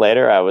 a month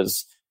later, I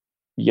was,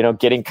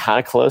 getting kind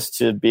of close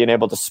to being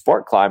able to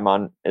sport climb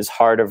on as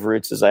hard of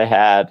routes as I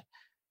had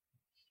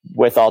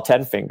with all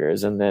 10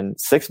 fingers. And then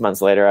 6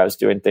 months later, I was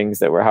doing things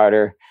that were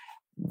harder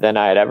than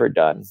I had ever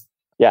done.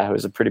 Yeah, it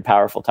was a pretty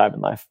powerful time in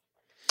life.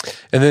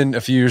 And then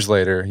a few years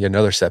later, you had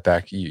another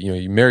setback.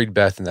 You married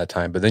Beth in that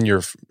time, but then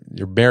your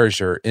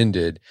marriage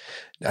ended.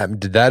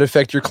 Did that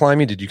affect your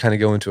climbing? Did you kind of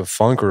go into a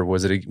funk, or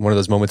was it one of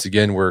those moments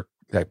again where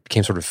that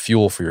became sort of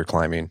fuel for your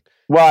climbing?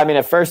 Well, I mean,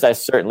 at first I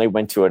certainly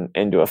went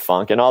into a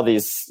funk, and all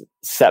these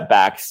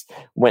setbacks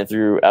went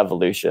through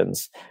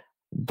evolutions.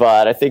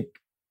 But I think,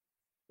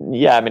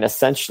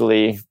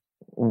 essentially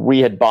we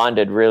had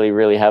bonded really,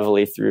 really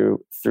heavily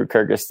through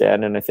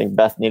Kyrgyzstan. And I think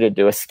Beth needed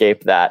to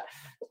escape that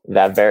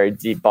very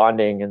deep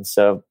bonding. And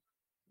so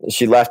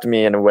she left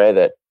me in a way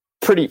that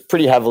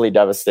pretty heavily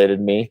devastated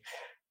me.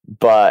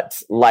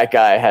 But like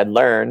I had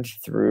learned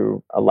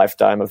through a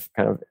lifetime of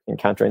kind of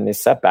encountering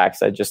these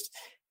setbacks, it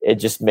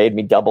just made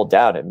me double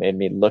down. It made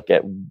me look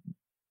at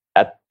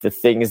the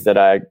things that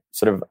I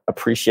sort of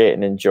appreciate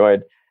and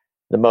enjoyed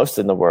the most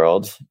in the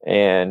world.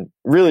 And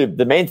really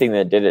the main thing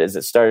that did it is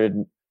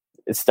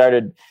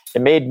it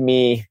made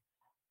me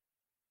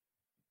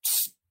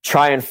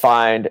try and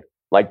find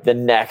like the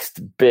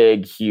next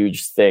big,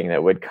 huge thing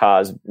that would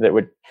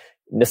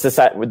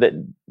necessitate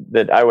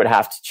that I would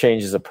have to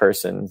change as a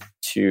person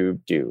to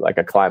do, like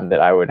a climb that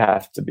I would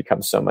have to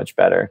become so much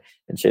better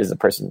and change as a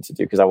person to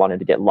do, because I wanted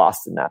to get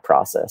lost in that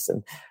process.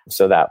 And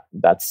so that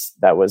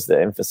was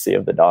the infancy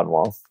of the Dawn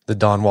Wall. The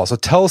Dawn Wall. So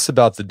tell us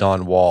about the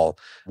Dawn Wall.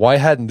 Why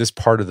hadn't this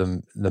part of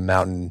the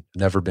mountain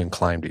never been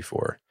climbed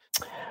before?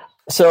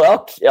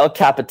 So El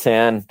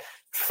Capitan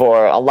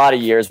for a lot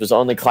of years was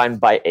only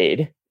climbed by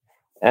aid.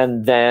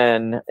 And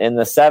then in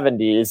the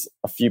 70s,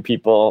 a few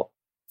people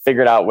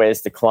figured out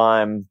ways to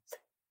climb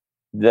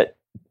it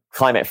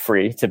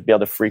free, to be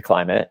able to free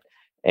climb it.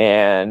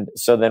 And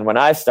so then when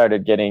I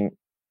started getting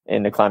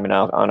into climbing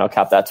on El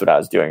Cap, that's what I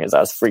was doing, is I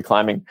was free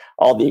climbing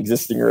all the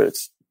existing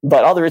routes.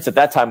 But all the routes at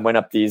that time went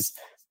up these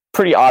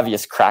pretty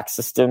obvious crack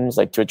systems.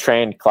 Like, to a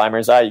trained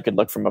climber's eye, you could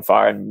look from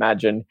afar and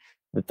imagine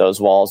that those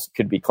walls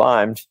could be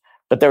climbed.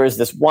 But there was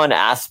this one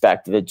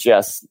aspect that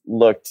just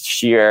looked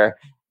sheer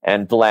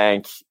and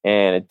blank,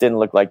 and it didn't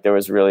look like there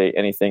was really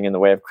anything in the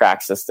way of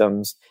crack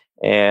systems.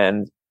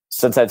 And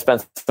since I'd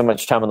spent so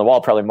much time on the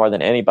wall, probably more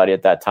than anybody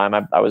at that time,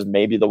 I was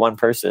maybe the one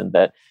person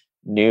that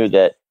knew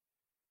that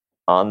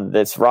on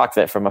this rock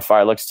that from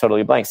afar looks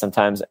totally blank,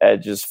 sometimes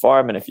edges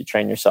form, and if you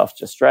train yourself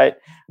just right,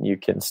 you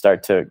can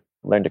start to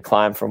learn to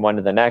climb from one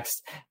to the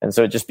next. And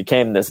so it just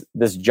became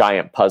this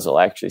giant puzzle.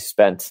 I actually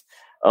spent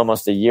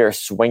almost a year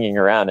swinging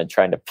around and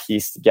trying to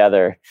piece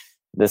together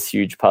this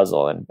huge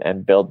puzzle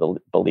and build the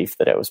belief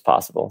that it was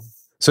possible.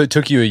 So it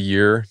took you a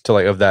year to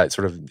of that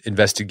sort of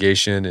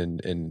investigation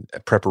and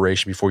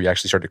preparation before you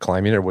actually started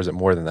climbing, or was it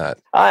more than that?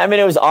 I mean,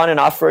 it was on and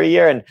off for a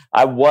year, and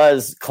I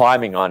was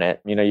climbing on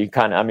it. You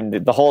kind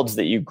of, the holds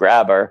that you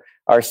grab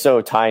are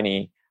so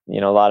tiny. A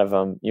lot of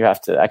them, you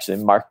have to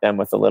actually mark them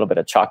with a little bit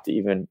of chalk to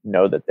even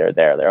know that they're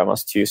there. They're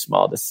almost too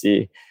small to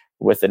see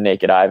with the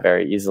naked eye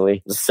very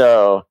easily.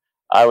 So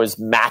I was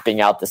mapping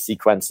out the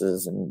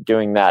sequences and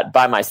doing that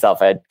by myself.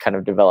 I had kind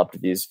of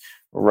developed these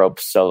rope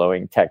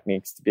soloing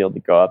techniques to be able to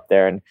go up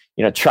there and,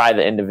 try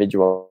the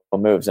individual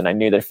moves. And I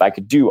knew that if I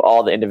could do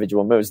all the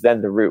individual moves,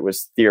 then the route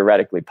was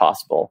theoretically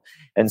possible.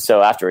 And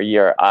so after a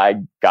year,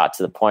 I got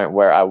to the point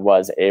where I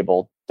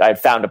had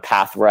found a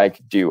path where I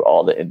could do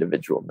all the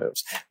individual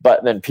moves,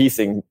 but then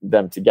piecing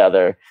them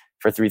together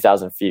for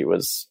 3,000 feet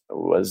was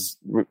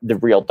the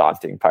real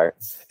daunting part.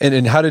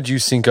 And how did you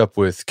sync up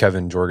with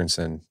Kevin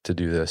Jorgensen to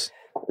do this?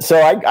 So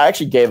I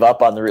actually gave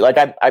up on the route.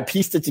 Like I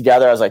pieced it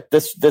together. I was like,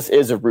 this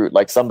is a route.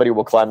 Like somebody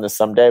will climb this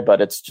someday, but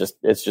it's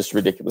just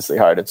ridiculously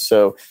hard. It's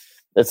so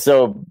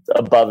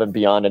above and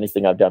beyond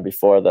anything I've done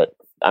before that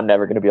I'm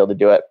never going to be able to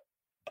do it.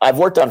 I've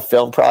worked on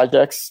film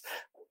projects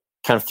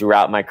kind of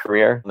throughout my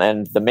career.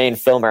 And the main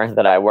filmer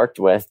that I worked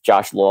with,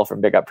 Josh Lowell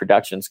from Big Up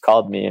Productions,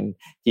 called me, and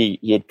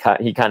he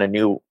kind of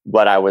knew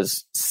what I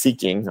was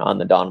seeking on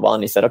the Dawn Wall.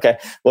 And he said, okay,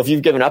 well, if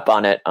you've given up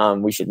on it,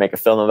 we should make a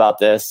film about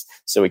this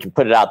so we can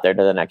put it out there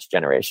to the next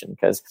generation.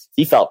 Because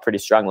he felt pretty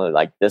strongly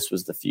like this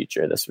was the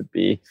future. This would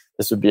be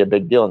a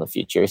big deal in the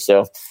future.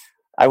 So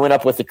I went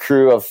up with a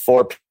crew of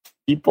 4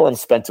 people and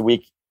spent a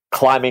week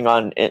climbing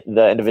on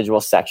the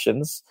individual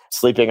sections,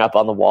 sleeping up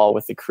on the wall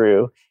with the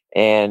crew,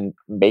 and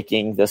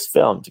making this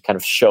film to kind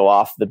of show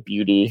off the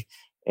beauty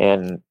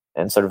and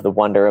sort of the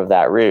wonder of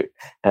that route.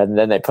 And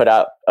then they put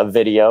out a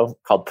video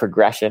called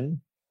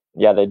Progression.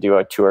 Yeah, they do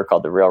a tour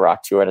called the Real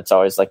Rock Tour, and it's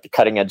always like the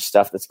cutting edge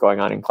stuff that's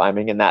going on in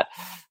climbing. And that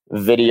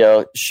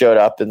video showed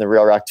up in the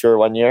Real Rock Tour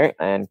one year,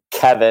 and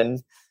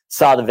Kevin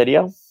saw the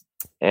video.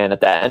 And at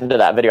the end of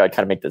that video, I'd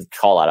kind of make this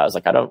call out. I was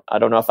like, I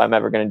don't know if I'm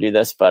ever going to do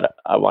this, but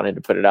I wanted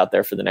to put it out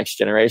there for the next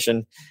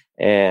generation.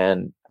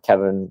 And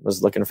Kevin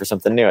was looking for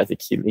something new. I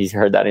think he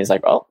heard that and he's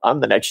like, oh, I'm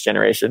the next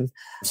generation.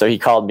 So he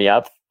called me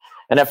up.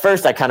 And at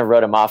first I kind of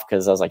wrote him off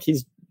because I was like,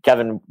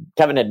 Kevin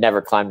had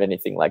never climbed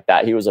anything like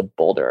that. He was a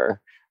boulderer,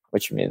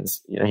 which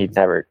means,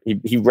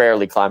 he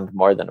rarely climbed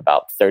more than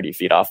about 30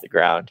 feet off the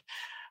ground.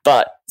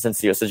 But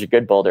since he was such a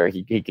good boulderer,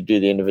 he could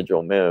do the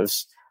individual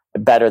moves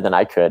better than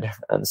I could.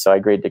 And so I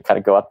agreed to kind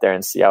of go up there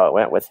and see how it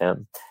went with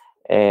him.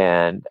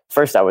 And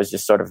first I was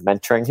just sort of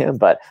mentoring him,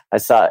 but I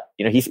saw,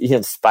 he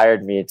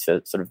inspired me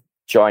to sort of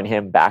join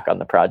him back on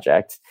the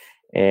project.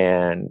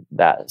 And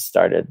that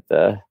started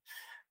the,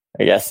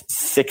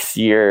 6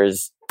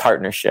 years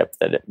partnership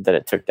that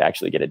it took to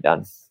actually get it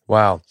done.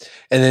 Wow.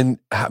 And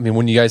then,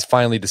 when you guys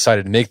finally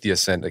decided to make the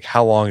ascent, like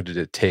how long did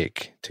it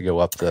take to go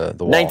up the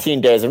wall? 19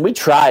 days. And we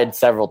tried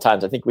several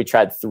times. I think we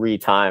tried 3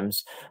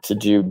 times to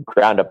do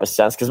ground up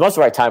ascents because most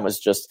of our time was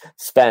just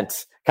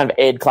spent kind of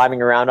aid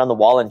climbing around on the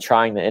wall and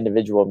trying the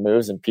individual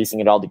moves and piecing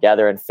it all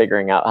together and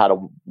figuring out how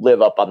to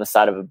live up on the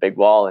side of a big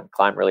wall and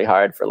climb really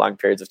hard for long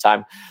periods of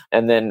time.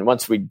 And then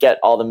once we get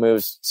all the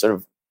moves sort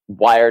of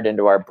wired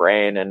into our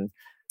brain and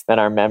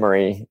our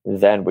memory,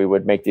 then we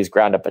would make these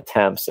ground up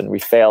attempts, and we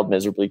failed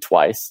miserably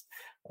twice.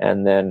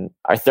 And then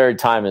our third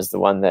time is the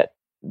one that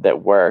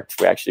worked.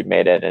 We actually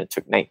made it, and it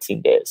took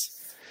 19 days.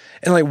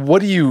 And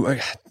what do you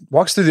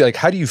walk us through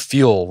how do you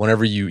feel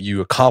whenever you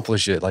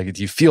accomplish it? Like,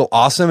 do you feel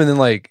awesome? And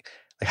then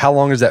how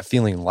long does that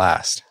feeling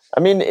last?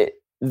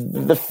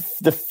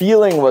 The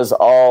feeling was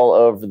all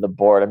over the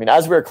board.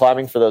 As we were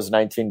climbing for those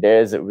 19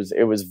 days, it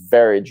was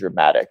very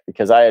dramatic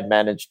because I had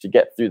managed to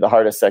get through the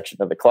hardest section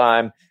of the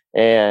climb,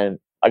 and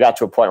I got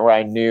to a point where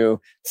I knew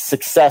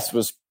success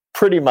was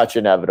pretty much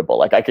inevitable.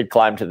 Like I could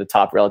climb to the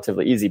top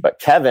relatively easy, but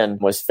Kevin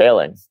was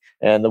failing.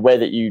 And the way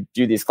that you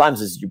do these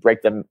climbs is you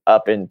break them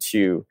up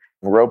into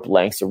rope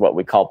lengths, or what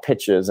we call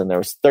pitches. And there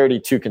was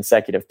 32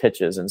 consecutive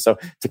pitches. And so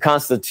to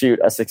constitute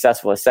a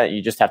successful ascent,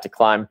 you just have to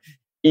climb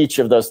each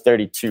of those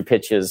 32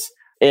 pitches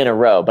in a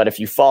row. But if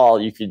you fall,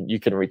 you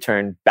can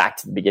return back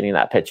to the beginning of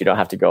that pitch. You don't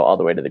have to go all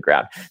the way to the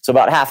ground. So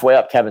about halfway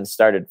up, Kevin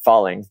started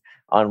falling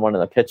on one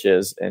of the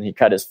pitches, and he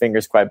cut his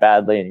fingers quite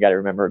badly. And you got to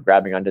remember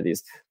grabbing onto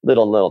these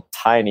little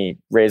tiny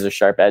razor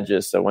sharp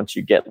edges. So once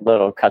you get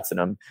little cuts in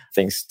them,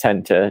 things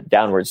tend to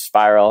downward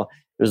spiral.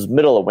 It was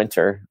middle of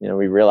winter.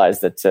 We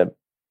realized that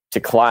to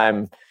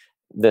climb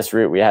this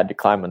route, we had to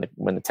climb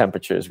when the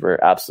temperatures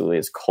were absolutely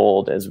as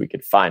cold as we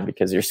could find,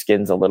 because your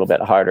skin's a little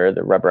bit harder.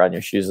 The rubber on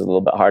your shoes is a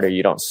little bit harder.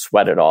 You don't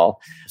sweat at all.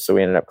 So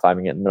we ended up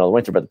climbing it in the middle of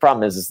winter. But the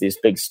problem is these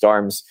big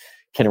storms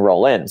can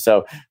roll in.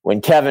 So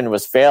when Kevin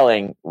was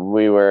failing,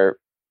 we were,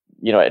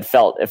 it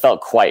felt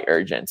quite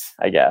urgent,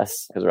 I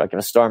guess, because we're like, if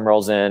a storm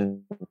rolls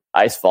in,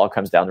 ice fall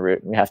comes down the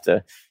route, and we have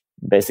to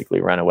basically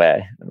run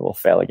away and we'll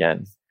fail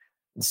again.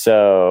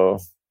 So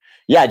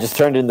yeah, it just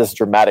turned into this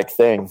dramatic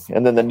thing.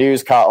 And then the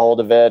news caught hold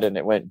of it, and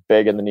it went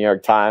big in the New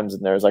York Times,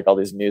 and there was all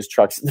these news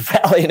trucks in the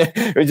valley, and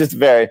it was just a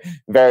very,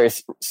 very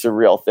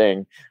surreal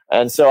thing.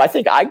 And so I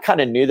think I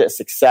kind of knew that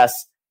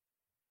success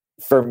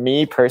for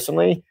me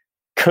personally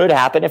could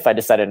happen if I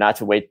decided not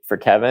to wait for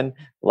Kevin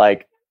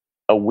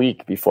a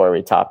week before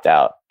we topped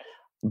out.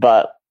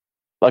 But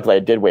luckily I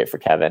did wait for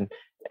Kevin.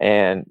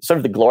 And sort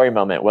of the glory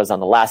moment was on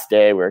the last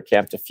day. We were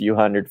camped a few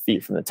hundred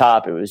feet from the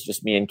top. It was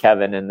just me and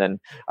Kevin, and then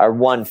our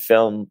one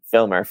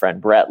filmer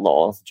friend, Brett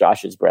Lowell,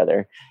 Josh's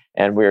brother.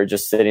 And we were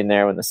just sitting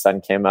there when the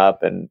sun came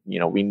up, and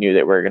we knew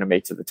that we were going to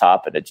make to the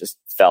top, and it just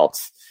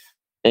felt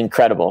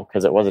incredible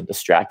because it wasn't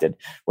distracted.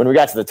 When we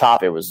got to the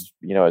top, it was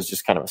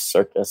just kind of a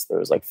circus. There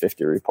was like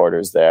 50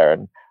 reporters there,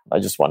 and I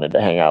just wanted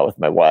to hang out with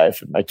my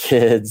wife and my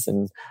kids,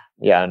 and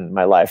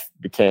my life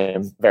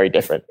became very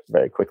different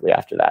very quickly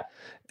after that.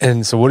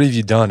 And so what have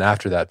you done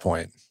after that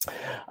point?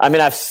 I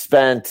mean, I've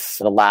spent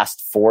the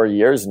last 4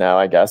 years now,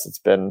 I guess. It's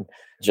been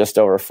just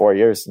over 4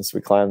 years since we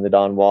climbed the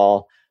Dawn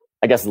Wall.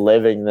 I guess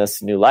living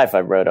this new life.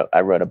 I wrote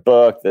a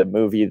book. The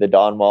movie The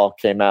Dawn Wall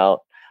came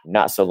out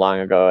not so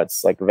long ago.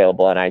 It's like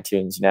available on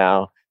iTunes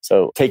now.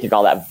 So taking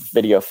all that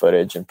video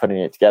footage and putting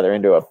it together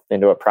into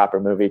a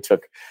proper movie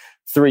took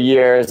 3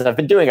 years. And I've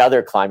been doing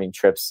other climbing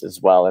trips as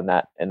well in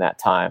that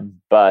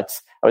time. But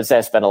I would say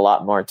I spent a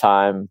lot more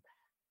time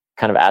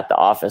kind of at the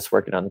office,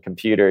 working on the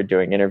computer,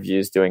 doing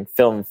interviews, doing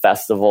film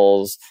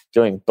festivals,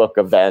 doing book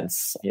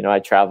events. I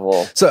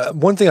travel. So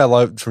one thing I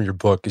loved from your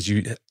book is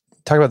you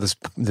talk about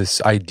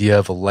this idea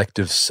of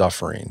elective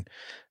suffering.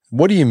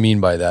 What do you mean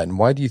by that? And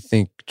why do you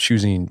think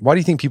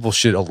people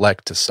should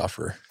elect to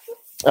suffer?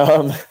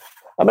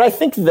 I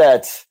think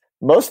that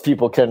most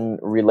people can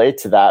relate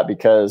to that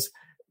because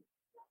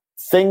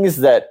things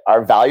that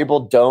are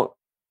valuable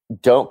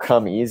don't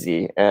come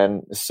easy.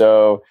 And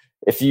so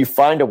if you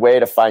find a way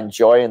to find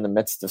joy in the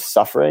midst of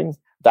suffering,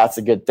 that's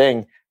a good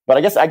thing. But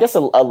I guess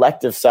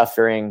elective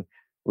suffering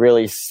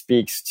really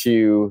speaks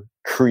to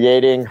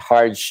creating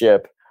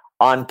hardship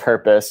on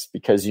purpose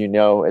because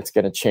it's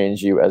going to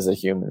change you as a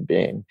human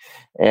being.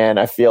 And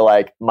I feel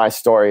like my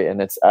story in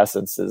its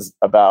essence is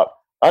about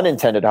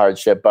unintended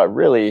hardship, but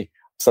really,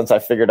 since I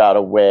figured out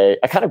a way,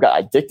 I kind of got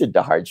addicted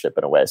to hardship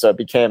in a way. So it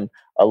became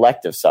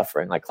elective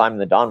suffering. Like climbing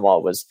the Dawn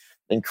Wall was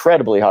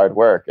incredibly hard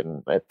work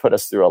and it put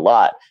us through a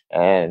lot.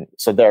 And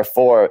so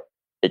therefore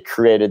it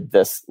created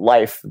this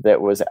life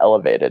that was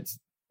elevated,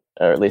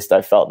 or at least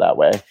I felt that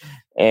way.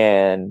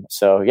 And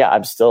so,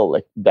 I'm still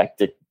like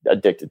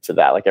addicted to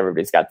that. Like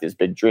everybody's got these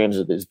big dreams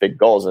or these big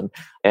goals.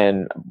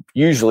 And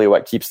usually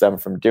what keeps them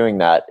from doing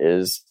that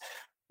is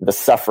the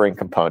suffering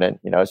component.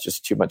 It's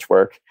just too much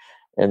work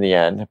in the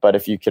end. But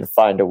if you can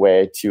find a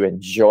way to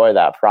enjoy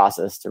that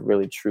process, to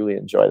really truly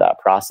enjoy that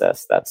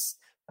process, that's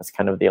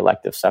kind of the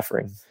elective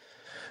suffering.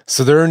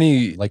 So there are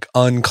any like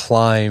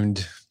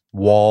unclimbed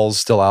walls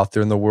still out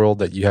there in the world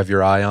that you have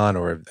your eye on,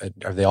 or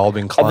have they all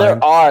been climbed?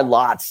 There are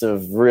lots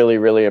of really,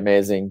 really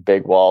amazing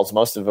big walls.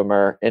 Most of them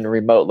are in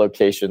remote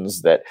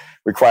locations that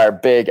require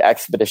big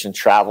expedition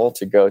travel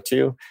to go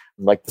to.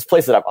 Like this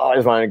place that I've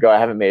always wanted to go, I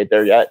haven't made it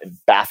there yet, in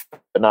Baffin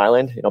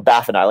Island.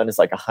 Baffin Island is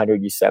like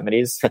 100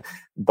 Yosemites,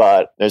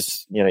 but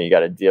there's, you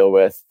got to deal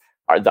with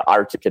the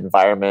Arctic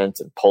environment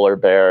and polar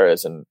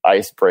bears and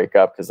ice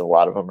breakup because a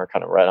lot of them are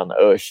kind of right on the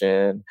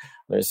ocean.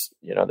 There's,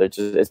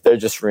 they're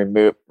just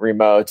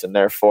remote and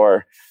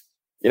therefore,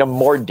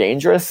 more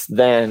dangerous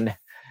than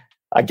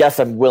I guess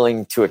I'm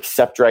willing to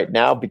accept right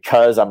now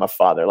because I'm a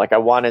father. Like I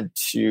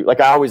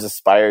always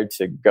aspired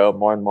to go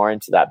more and more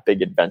into that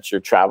big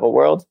adventure travel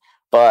world,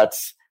 but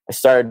I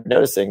started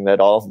noticing that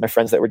all of my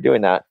friends that were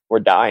doing that were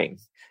dying.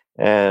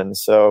 And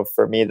so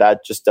for me,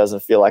 that just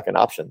doesn't feel like an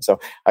option. So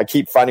I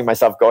keep finding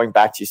myself going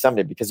back to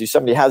Yosemite because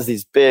Yosemite has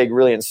these big,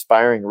 really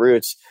inspiring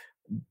routes,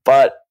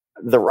 but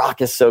the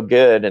rock is so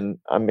good and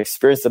I'm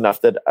experienced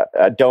enough that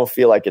I don't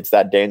feel like it's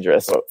that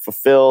dangerous. So it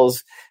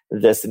fulfills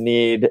this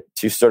need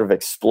to sort of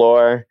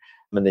explore.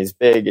 And these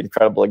big,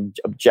 incredible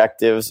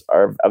objectives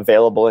are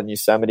available in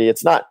Yosemite.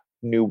 It's not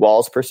new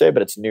walls per se,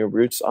 but it's new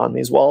routes on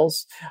these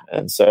walls.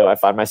 And so I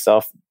find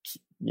myself,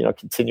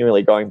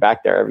 continually going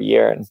back there every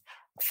year and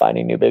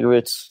finding new big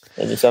routes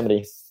in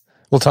Yosemite.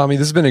 Well, Tommy,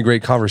 this has been a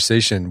great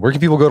conversation. Where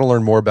can people go to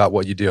learn more about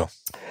what you do?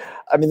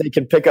 I mean, they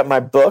can pick up my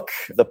book,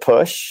 The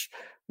Push.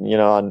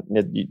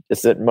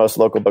 It's at most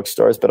local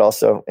bookstores, but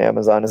also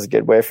Amazon is a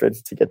good way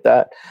to get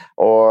that.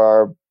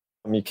 Or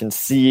you can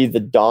see the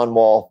Dawn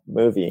Wall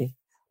movie,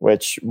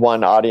 which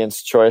won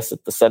Audience Choice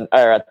at the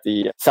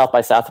South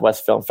by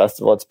Southwest Film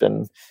Festival.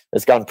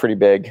 It's gone pretty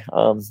big.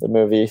 The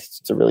movie,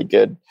 it's a really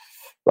good,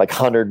 like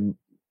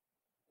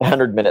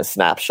 100-minute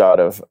snapshot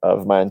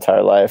of my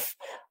entire life,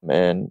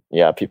 and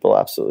people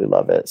absolutely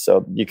love it.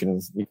 So you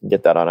can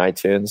get that on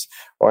iTunes,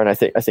 and I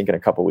think in a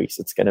couple of weeks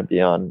it's going to be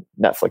on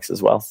Netflix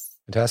as well.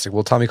 Fantastic.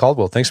 Well, Tommy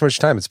Caldwell, thanks so much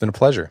for your time. It's been a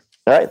pleasure.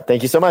 All right,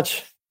 thank you so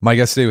much. My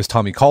guest today was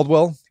Tommy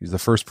Caldwell. He's the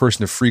first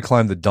person to free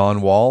climb the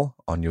Dawn Wall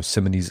on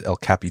Yosemite's El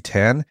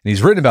Capitan. And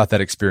he's written about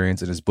that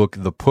experience in his book,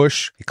 The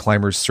Push, A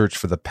Climber's Search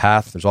for the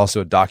Path. There's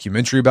also a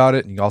documentary about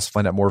it. And you can also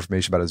find out more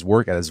information about his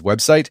work at his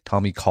website,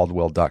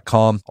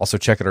 TommyCaldwell.com. Also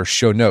check out our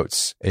show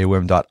notes,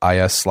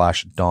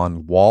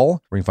 aom.is/Dawn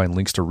Wall, where you can find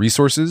links to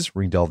resources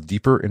where you can delve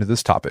deeper into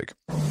this topic.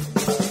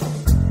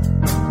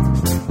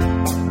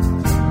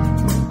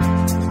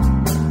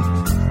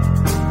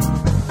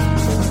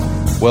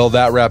 Well,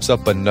 that wraps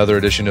up another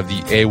edition of the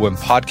AOM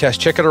podcast.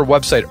 Check out our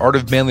website,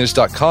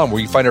 artofmanliness.com,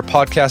 where you find our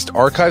podcast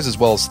archives as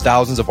well as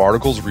thousands of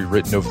articles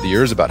rewritten over the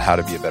years about how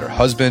to be a better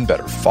husband,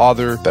 better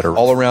father, better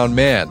all-around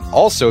man.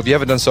 Also, if you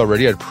haven't done so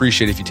already, I'd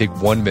appreciate it if you take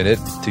 1 minute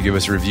to give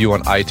us a review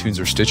on iTunes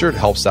or Stitcher. It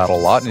helps out a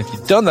lot. And if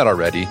you've done that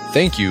already,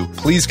 thank you.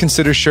 Please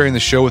consider sharing the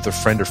show with a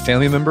friend or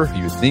family member who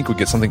you would think would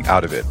get something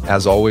out of it.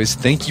 As always,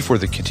 thank you for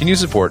the continued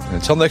support. And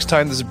until next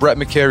time, this is Brett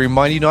McKay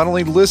reminding you not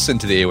only listen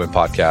to the AOM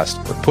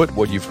podcast, but put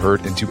what you've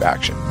heard into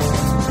action.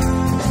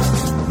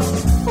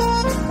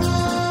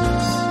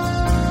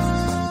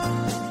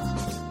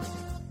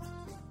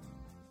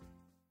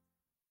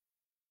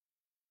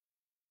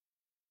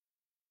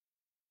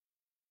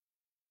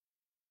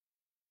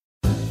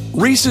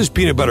 Reese's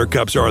peanut butter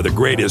cups are the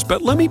greatest,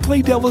 but let me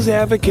play devil's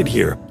advocate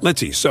here.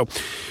 Let's see. So,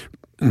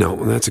 no,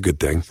 that's a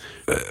good thing.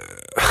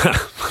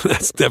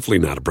 That's definitely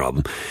not a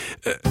problem.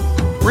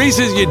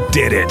 Reese's, you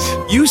did it.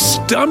 You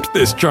stumped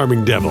this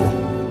charming devil.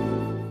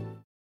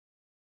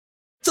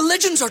 The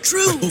legends are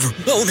true.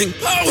 Overwhelming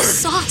power! The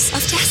sauce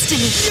of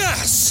destiny.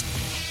 Yes!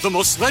 The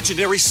most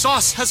legendary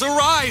sauce has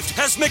arrived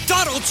as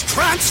McDonald's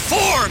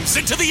transforms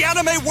into the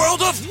anime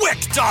world of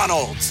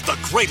WickDonald's. The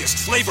greatest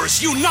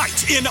flavors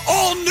unite in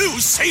all new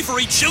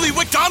savory chili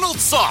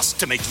McDonald's sauce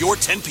to make your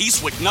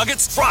 10-piece Wick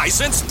Nuggets,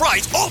 fries, and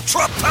Sprite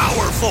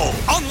ultra-powerful.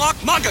 Unlock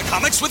manga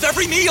comics with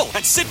every meal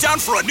and sit down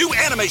for a new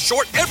anime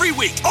short every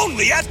week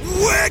only at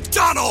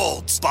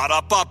WickDonald's.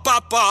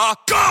 Ba-da-ba-ba-ba,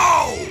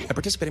 go! At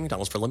participating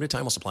McDonald's for a limited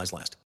time while supplies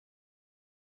last.